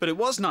 But it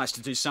was nice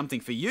to do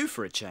something for you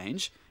for a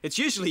change. It's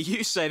usually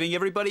you saving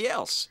everybody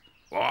else.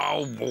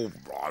 Oh, all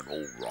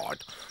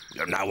right.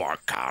 You know I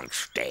can't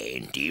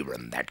stand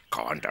hearing that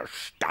kind of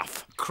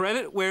stuff.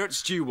 Credit where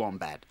it's due,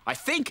 Wombat. I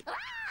think...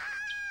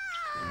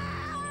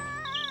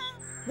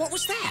 What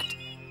was that?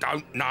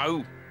 Don't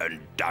know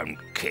and don't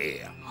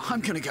care. I'm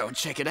going to go and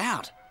check it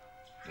out.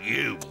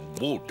 You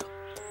would.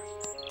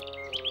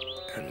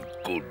 And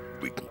good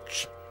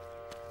riddance.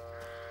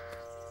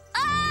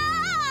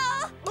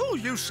 Oh,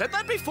 you said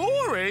that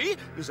before, eh?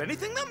 Is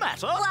anything the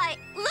matter? Why,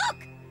 look!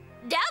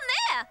 Down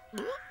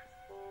there!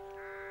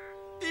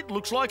 It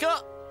looks like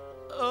a...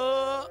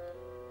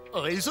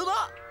 is it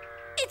a...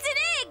 It's an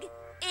egg!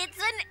 It's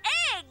an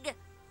egg!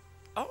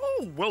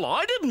 Oh, well,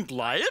 I didn't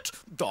lay it.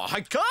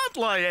 I can't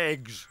lay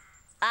eggs.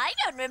 I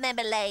don't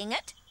remember laying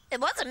it.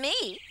 It wasn't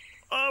me.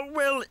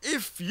 Well,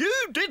 if you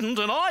didn't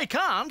and I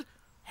can't,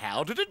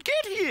 how did it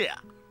get here?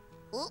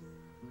 Ooh,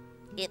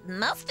 it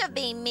must have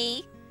been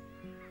me.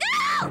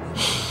 No!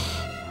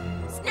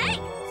 Snake!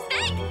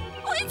 Snake!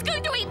 Oh, it's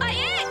going to eat my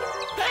egg!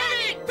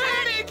 Panic!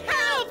 Panic!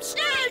 Help!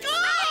 Snake!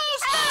 Oh,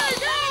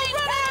 Snake!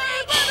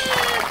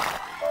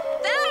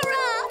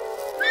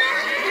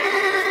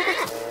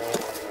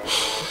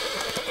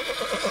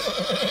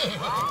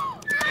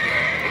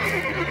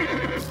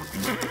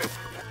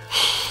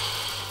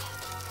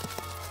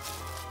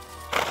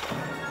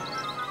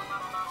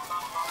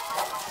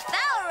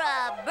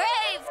 Thowra!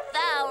 Brave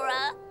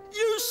Thowra!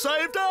 You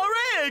saved our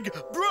egg!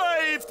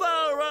 Brave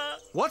Thowra!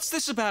 What's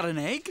this about an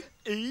egg?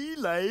 He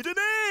laid an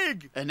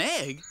egg. An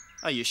egg?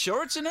 Are you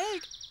sure it's an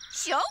egg?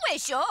 Sure, we're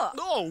sure.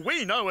 Oh,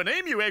 we know an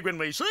emu egg when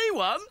we see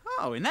one.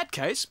 Oh, in that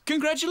case,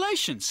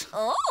 congratulations.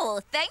 Oh,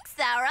 thanks,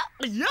 Thowra.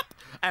 Yep,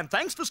 and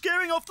thanks for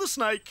scaring off the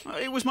snake.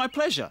 It was my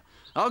pleasure.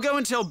 I'll go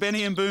and tell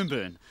Benny and Boom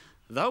Boom.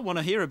 They'll want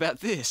to hear about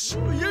this.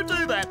 You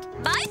do that.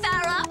 Bye,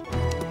 Thowra.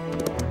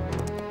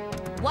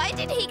 Why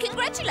did he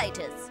congratulate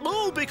us?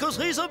 Oh, because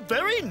he's a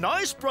very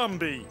nice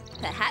Brumby.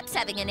 Perhaps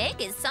having an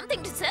egg is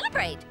something to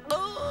celebrate.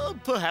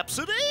 Perhaps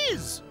it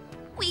is.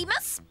 We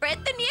must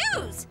spread the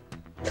news.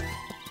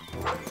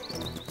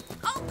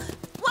 Oh,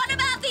 what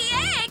about the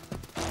egg?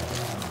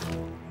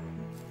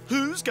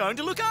 Who's going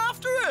to look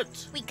after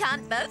it? We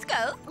can't both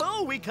go.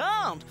 Oh, we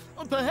can't.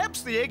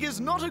 Perhaps the egg is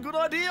not a good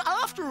idea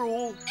after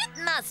all. It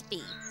must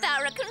be.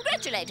 Thowra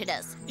congratulated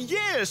us.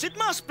 Yes, it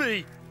must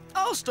be.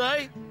 I'll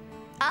stay.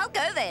 I'll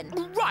go then.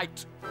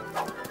 Right.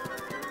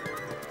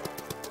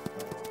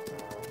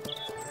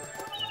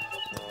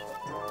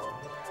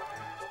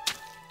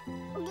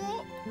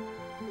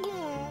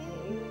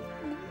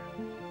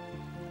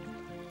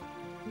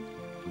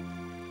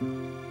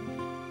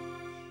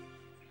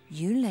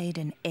 You laid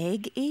an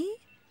egg, Eee?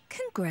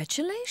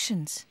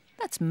 Congratulations.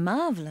 That's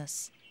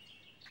marvellous.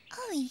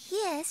 Oh,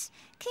 yes.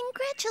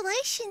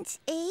 Congratulations,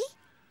 Eee.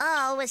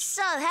 Oh, we're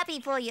so happy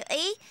for you,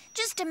 Eee.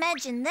 Just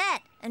imagine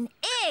that. An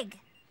egg.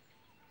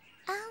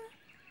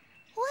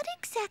 What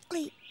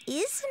exactly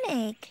is an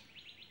egg?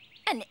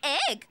 An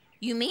egg?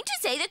 You mean to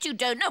say that you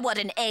don't know what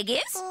an egg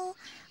is? Oh,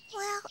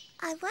 well,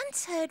 I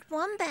once heard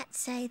Wombat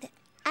say that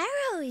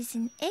Arrow is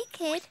an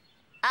egghead.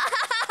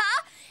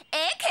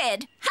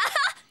 Egghead!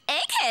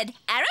 Egghead!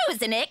 Arrow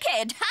is an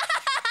egghead!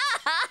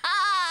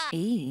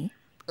 Eee?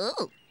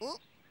 Ooh.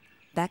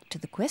 Back to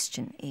the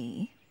question,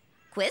 Eee.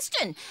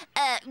 Question?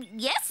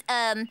 Yes,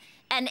 an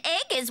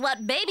egg is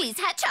what babies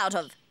hatch out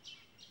of.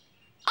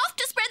 Off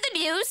to spread the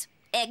news.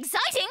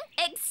 Exciting,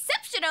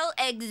 exceptional,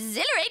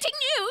 exhilarating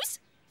news.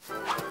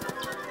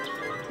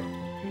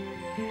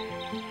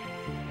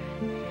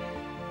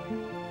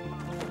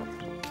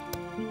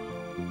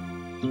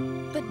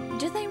 But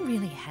do they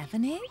really have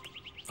an egg?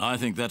 I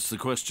think that's the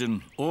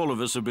question all of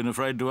us have been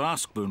afraid to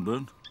ask, Boon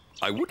Boon.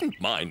 I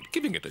wouldn't mind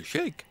giving it a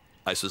shake.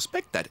 I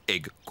suspect that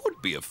egg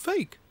could be a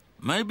fake.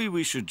 Maybe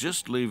we should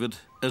just leave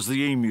it as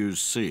the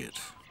emus see it.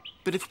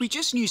 But if we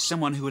just knew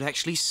someone who had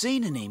actually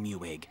seen an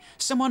emu egg,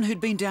 someone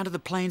who'd been down to the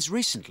plains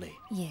recently.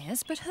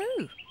 Yes, but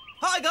who?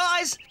 Hi,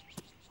 guys!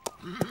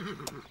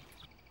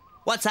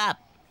 What's up?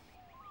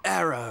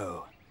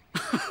 Arrow.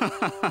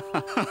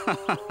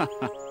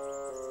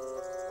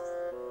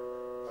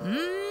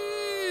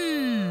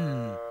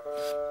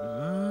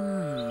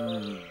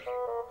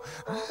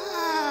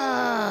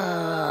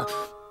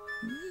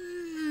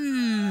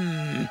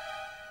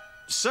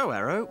 So,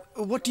 Arrow,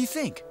 what do you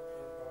think?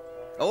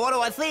 What do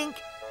I think?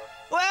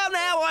 Well,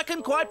 now I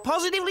can quite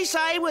positively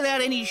say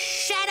without any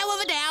shadow of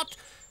a doubt...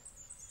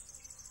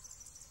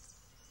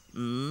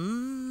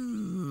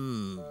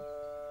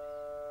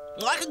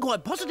 I can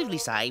quite positively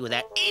say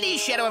without any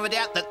shadow of a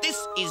doubt that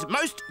this is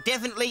most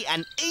definitely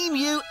an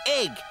emu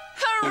egg.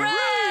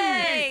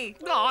 Hooray!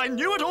 I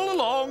knew it all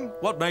along.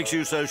 What makes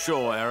you so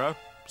sure, Arrow?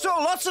 Saw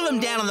lots of them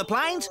down on the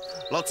plains,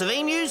 lots of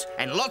emus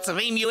and lots of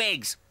emu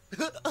eggs.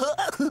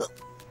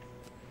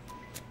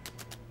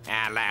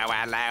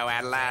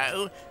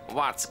 Hello.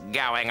 What's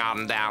going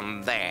on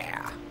down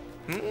there?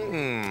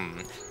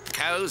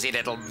 Cozy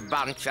little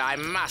bunch, I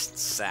must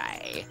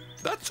say.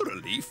 That's a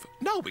relief.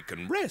 Now we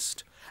can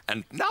rest.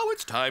 And now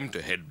it's time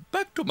to head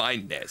back to my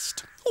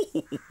nest.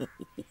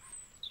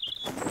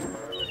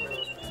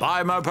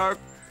 Bye, Mopoke.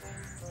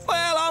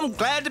 Well, I'm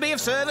glad to be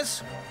of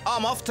service.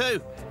 I'm off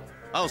too.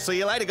 I'll see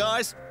you later,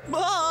 guys.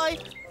 Bye.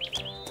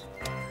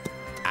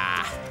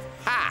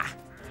 Aha!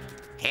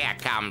 Here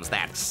comes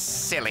that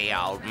silly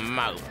old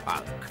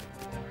mopoke.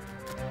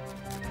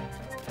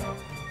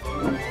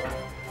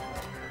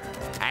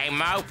 Hey,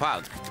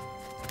 mopoke.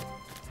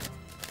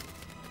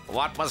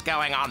 What was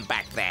going on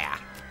back there?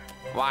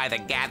 Why the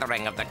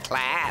gathering of the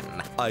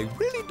clan? I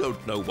really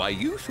don't know why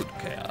you should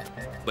care,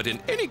 but in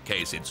any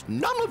case, it's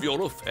none of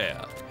your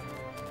affair.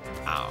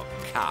 Oh,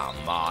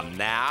 come on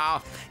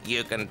now.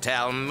 You can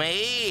tell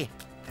me.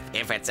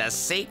 If it's a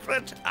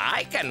secret,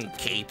 I can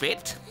keep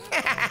it.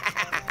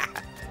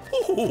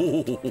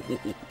 Oh,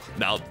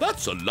 now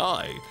that's a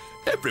lie.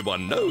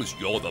 Everyone knows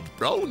you're the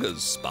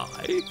Brolga's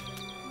spy.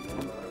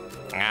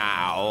 Oh,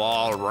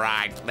 all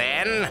right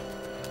then.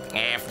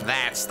 If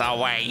that's the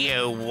way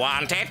you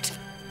want it.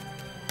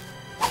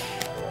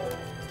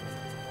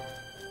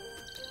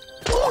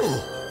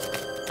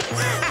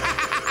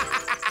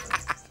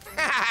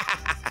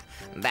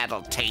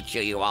 That'll teach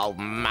you, you old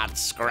mud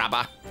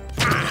scrubber.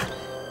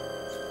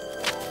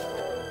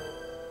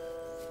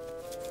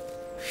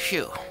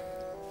 Phew.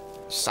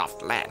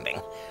 Soft landing.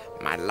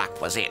 My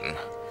luck was in.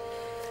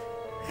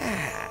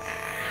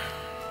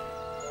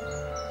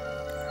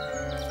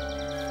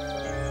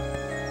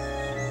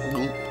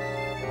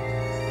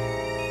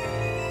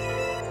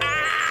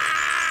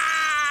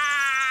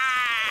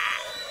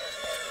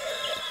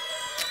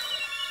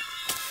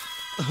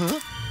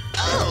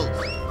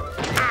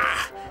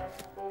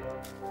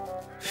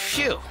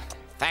 Phew.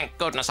 Thank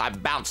goodness I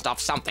bounced off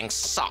something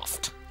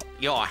soft.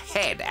 Your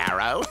head,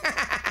 Arrow.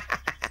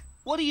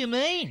 What do you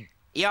mean?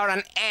 You're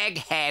an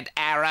egghead,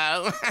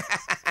 Arrow.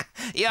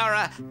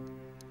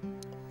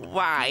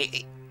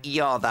 Why,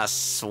 you're the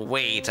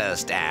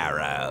sweetest,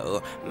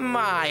 Arrow.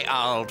 My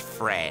old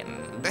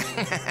friend.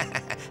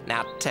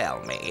 Now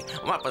tell me,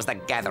 what was the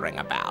gathering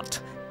about?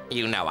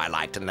 You know I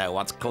like to know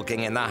what's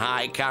cooking in the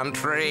high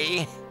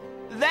country.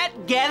 That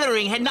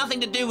gathering had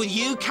nothing to do with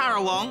you,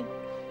 Currawong.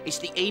 It's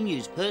the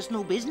emu's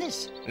personal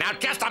business. Now,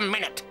 just a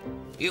minute.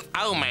 You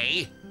owe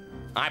me.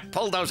 I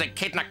pulled those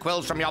echidna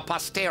quills from your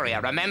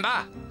posterior,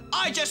 remember?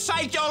 I just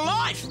saved your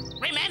life.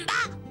 Remember?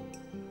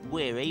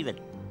 We're even.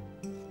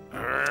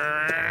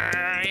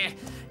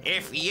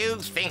 If you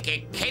think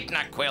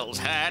echidna quills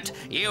hurt,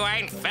 you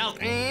ain't felt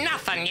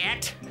nothing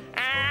yet.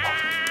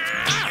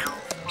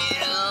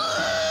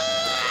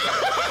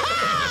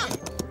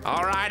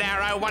 All right,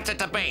 Arrow, what's it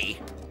to be?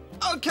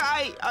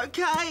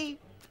 Okay.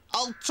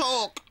 I'll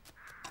talk.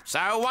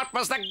 So what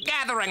was the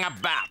gathering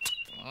about?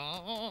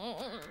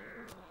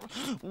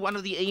 One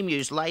of the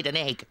emus laid an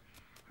egg.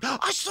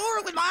 I saw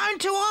it with my own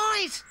 2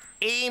 eyes.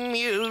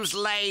 Emus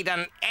laid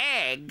an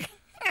egg?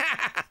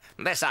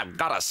 This I've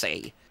got to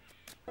see.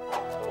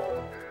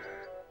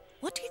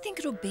 What do you think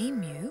it'll be,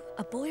 Mew?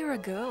 A boy or a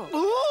girl?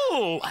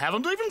 Oh,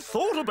 haven't even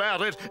thought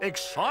about it.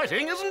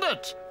 Exciting, isn't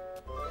it?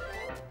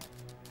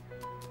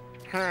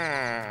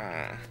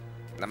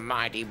 The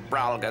mighty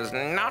Brolga's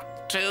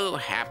not too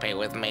happy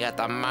with me at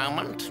the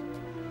moment.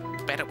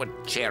 Bet it would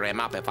cheer him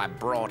up if I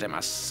brought him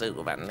a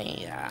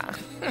souvenir.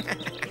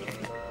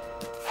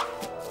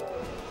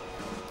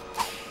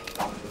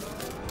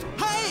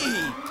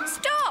 Hey!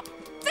 Stop!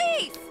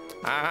 Thief!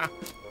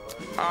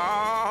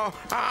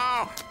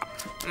 Oh,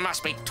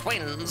 must be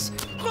twins.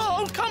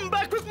 Oh, come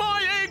back with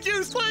my egg,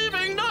 you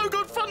thieving no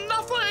good for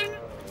nothing!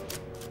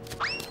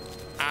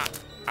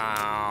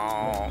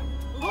 Oh.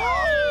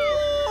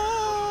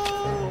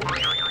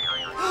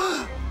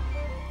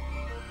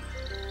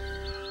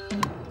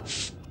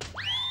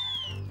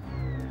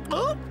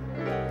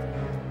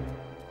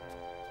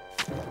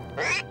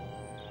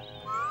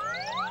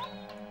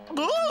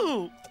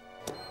 Ooh.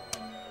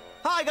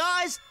 Hi,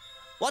 guys.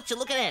 What you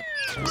looking at?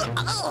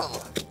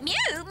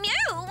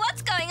 Mew,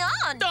 what's going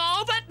on?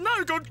 Oh, that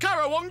no-good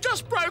Currawong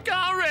just broke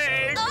our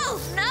egg. Oh,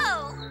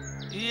 no.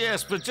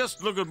 Yes, but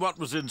just look at what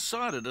was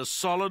inside it, a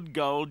solid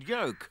gold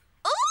yolk.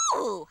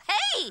 Ooh,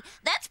 hey,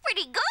 that's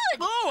pretty good.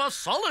 Oh, a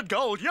solid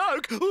gold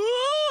yolk. Ooh.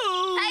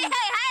 Hey,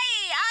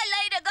 I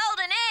laid a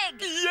golden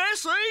egg.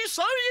 Yes,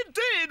 so you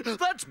did.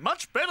 That's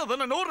much better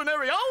than an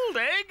ordinary old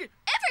egg.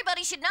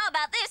 Everybody should know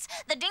about this.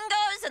 The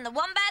dingoes and the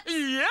wombats.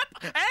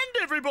 Yep, and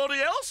everybody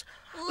else.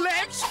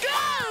 Let's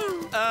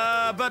go!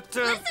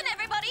 Listen,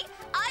 everybody,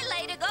 I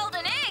laid a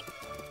golden egg.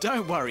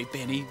 Don't worry,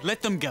 Benny.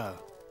 Let them go.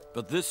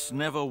 But this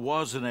never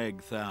was an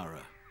egg,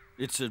 Thowra.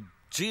 It's a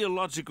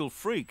geological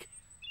freak.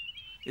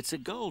 It's a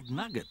gold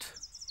nugget.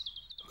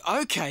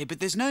 OK, but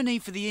there's no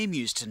need for the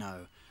emus to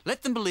know.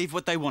 Let them believe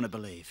what they want to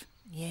believe.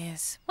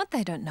 Yes, what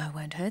they don't know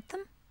won't hurt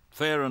them.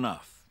 Fair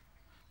enough.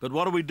 But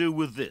what do we do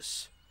with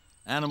this?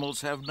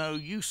 Animals have no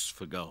use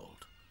for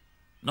gold.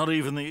 Not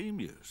even the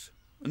emus.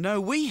 No,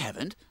 we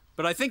haven't.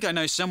 But I think I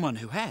know someone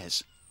who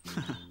has.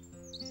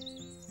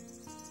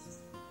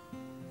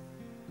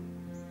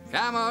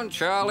 Come on,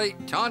 Charlie.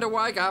 Time to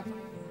wake up.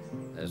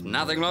 There's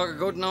nothing like a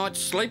good night's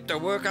sleep to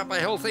work up a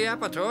healthy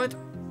appetite.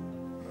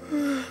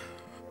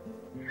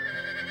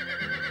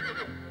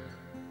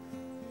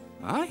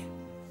 Hey?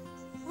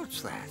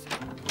 What's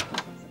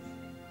that?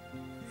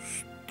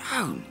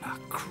 Stone the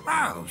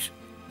crows.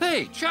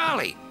 Hey,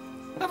 Charlie,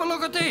 have a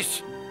look at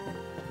this.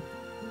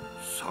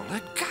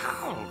 Solid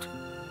gold.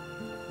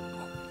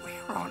 But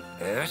where on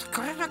earth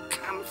could it have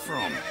come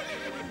from?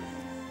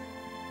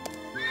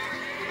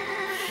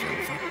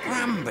 Silver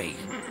Brumby.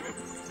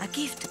 A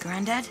gift,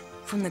 Grandad,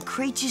 from the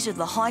creatures of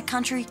the high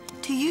country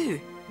to you.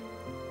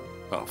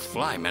 A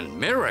flaming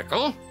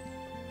miracle.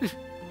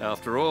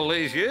 After all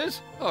these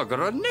years, I got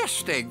a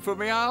nest egg for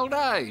my old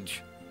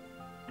age.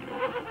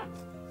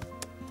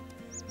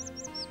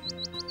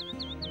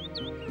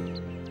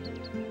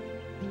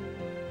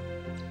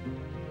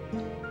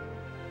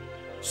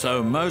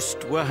 So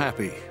most were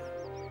happy.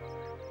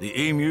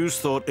 The emus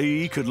thought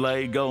Eee could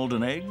lay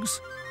golden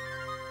eggs,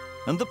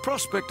 and the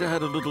prospector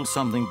had a little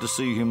something to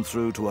see him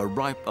through to a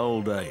ripe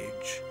old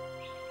age.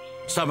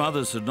 Some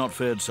others had not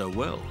fared so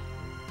well,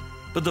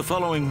 but the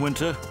following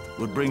winter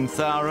would bring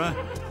Thowra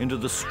into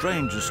the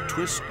strangest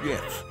twist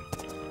yet.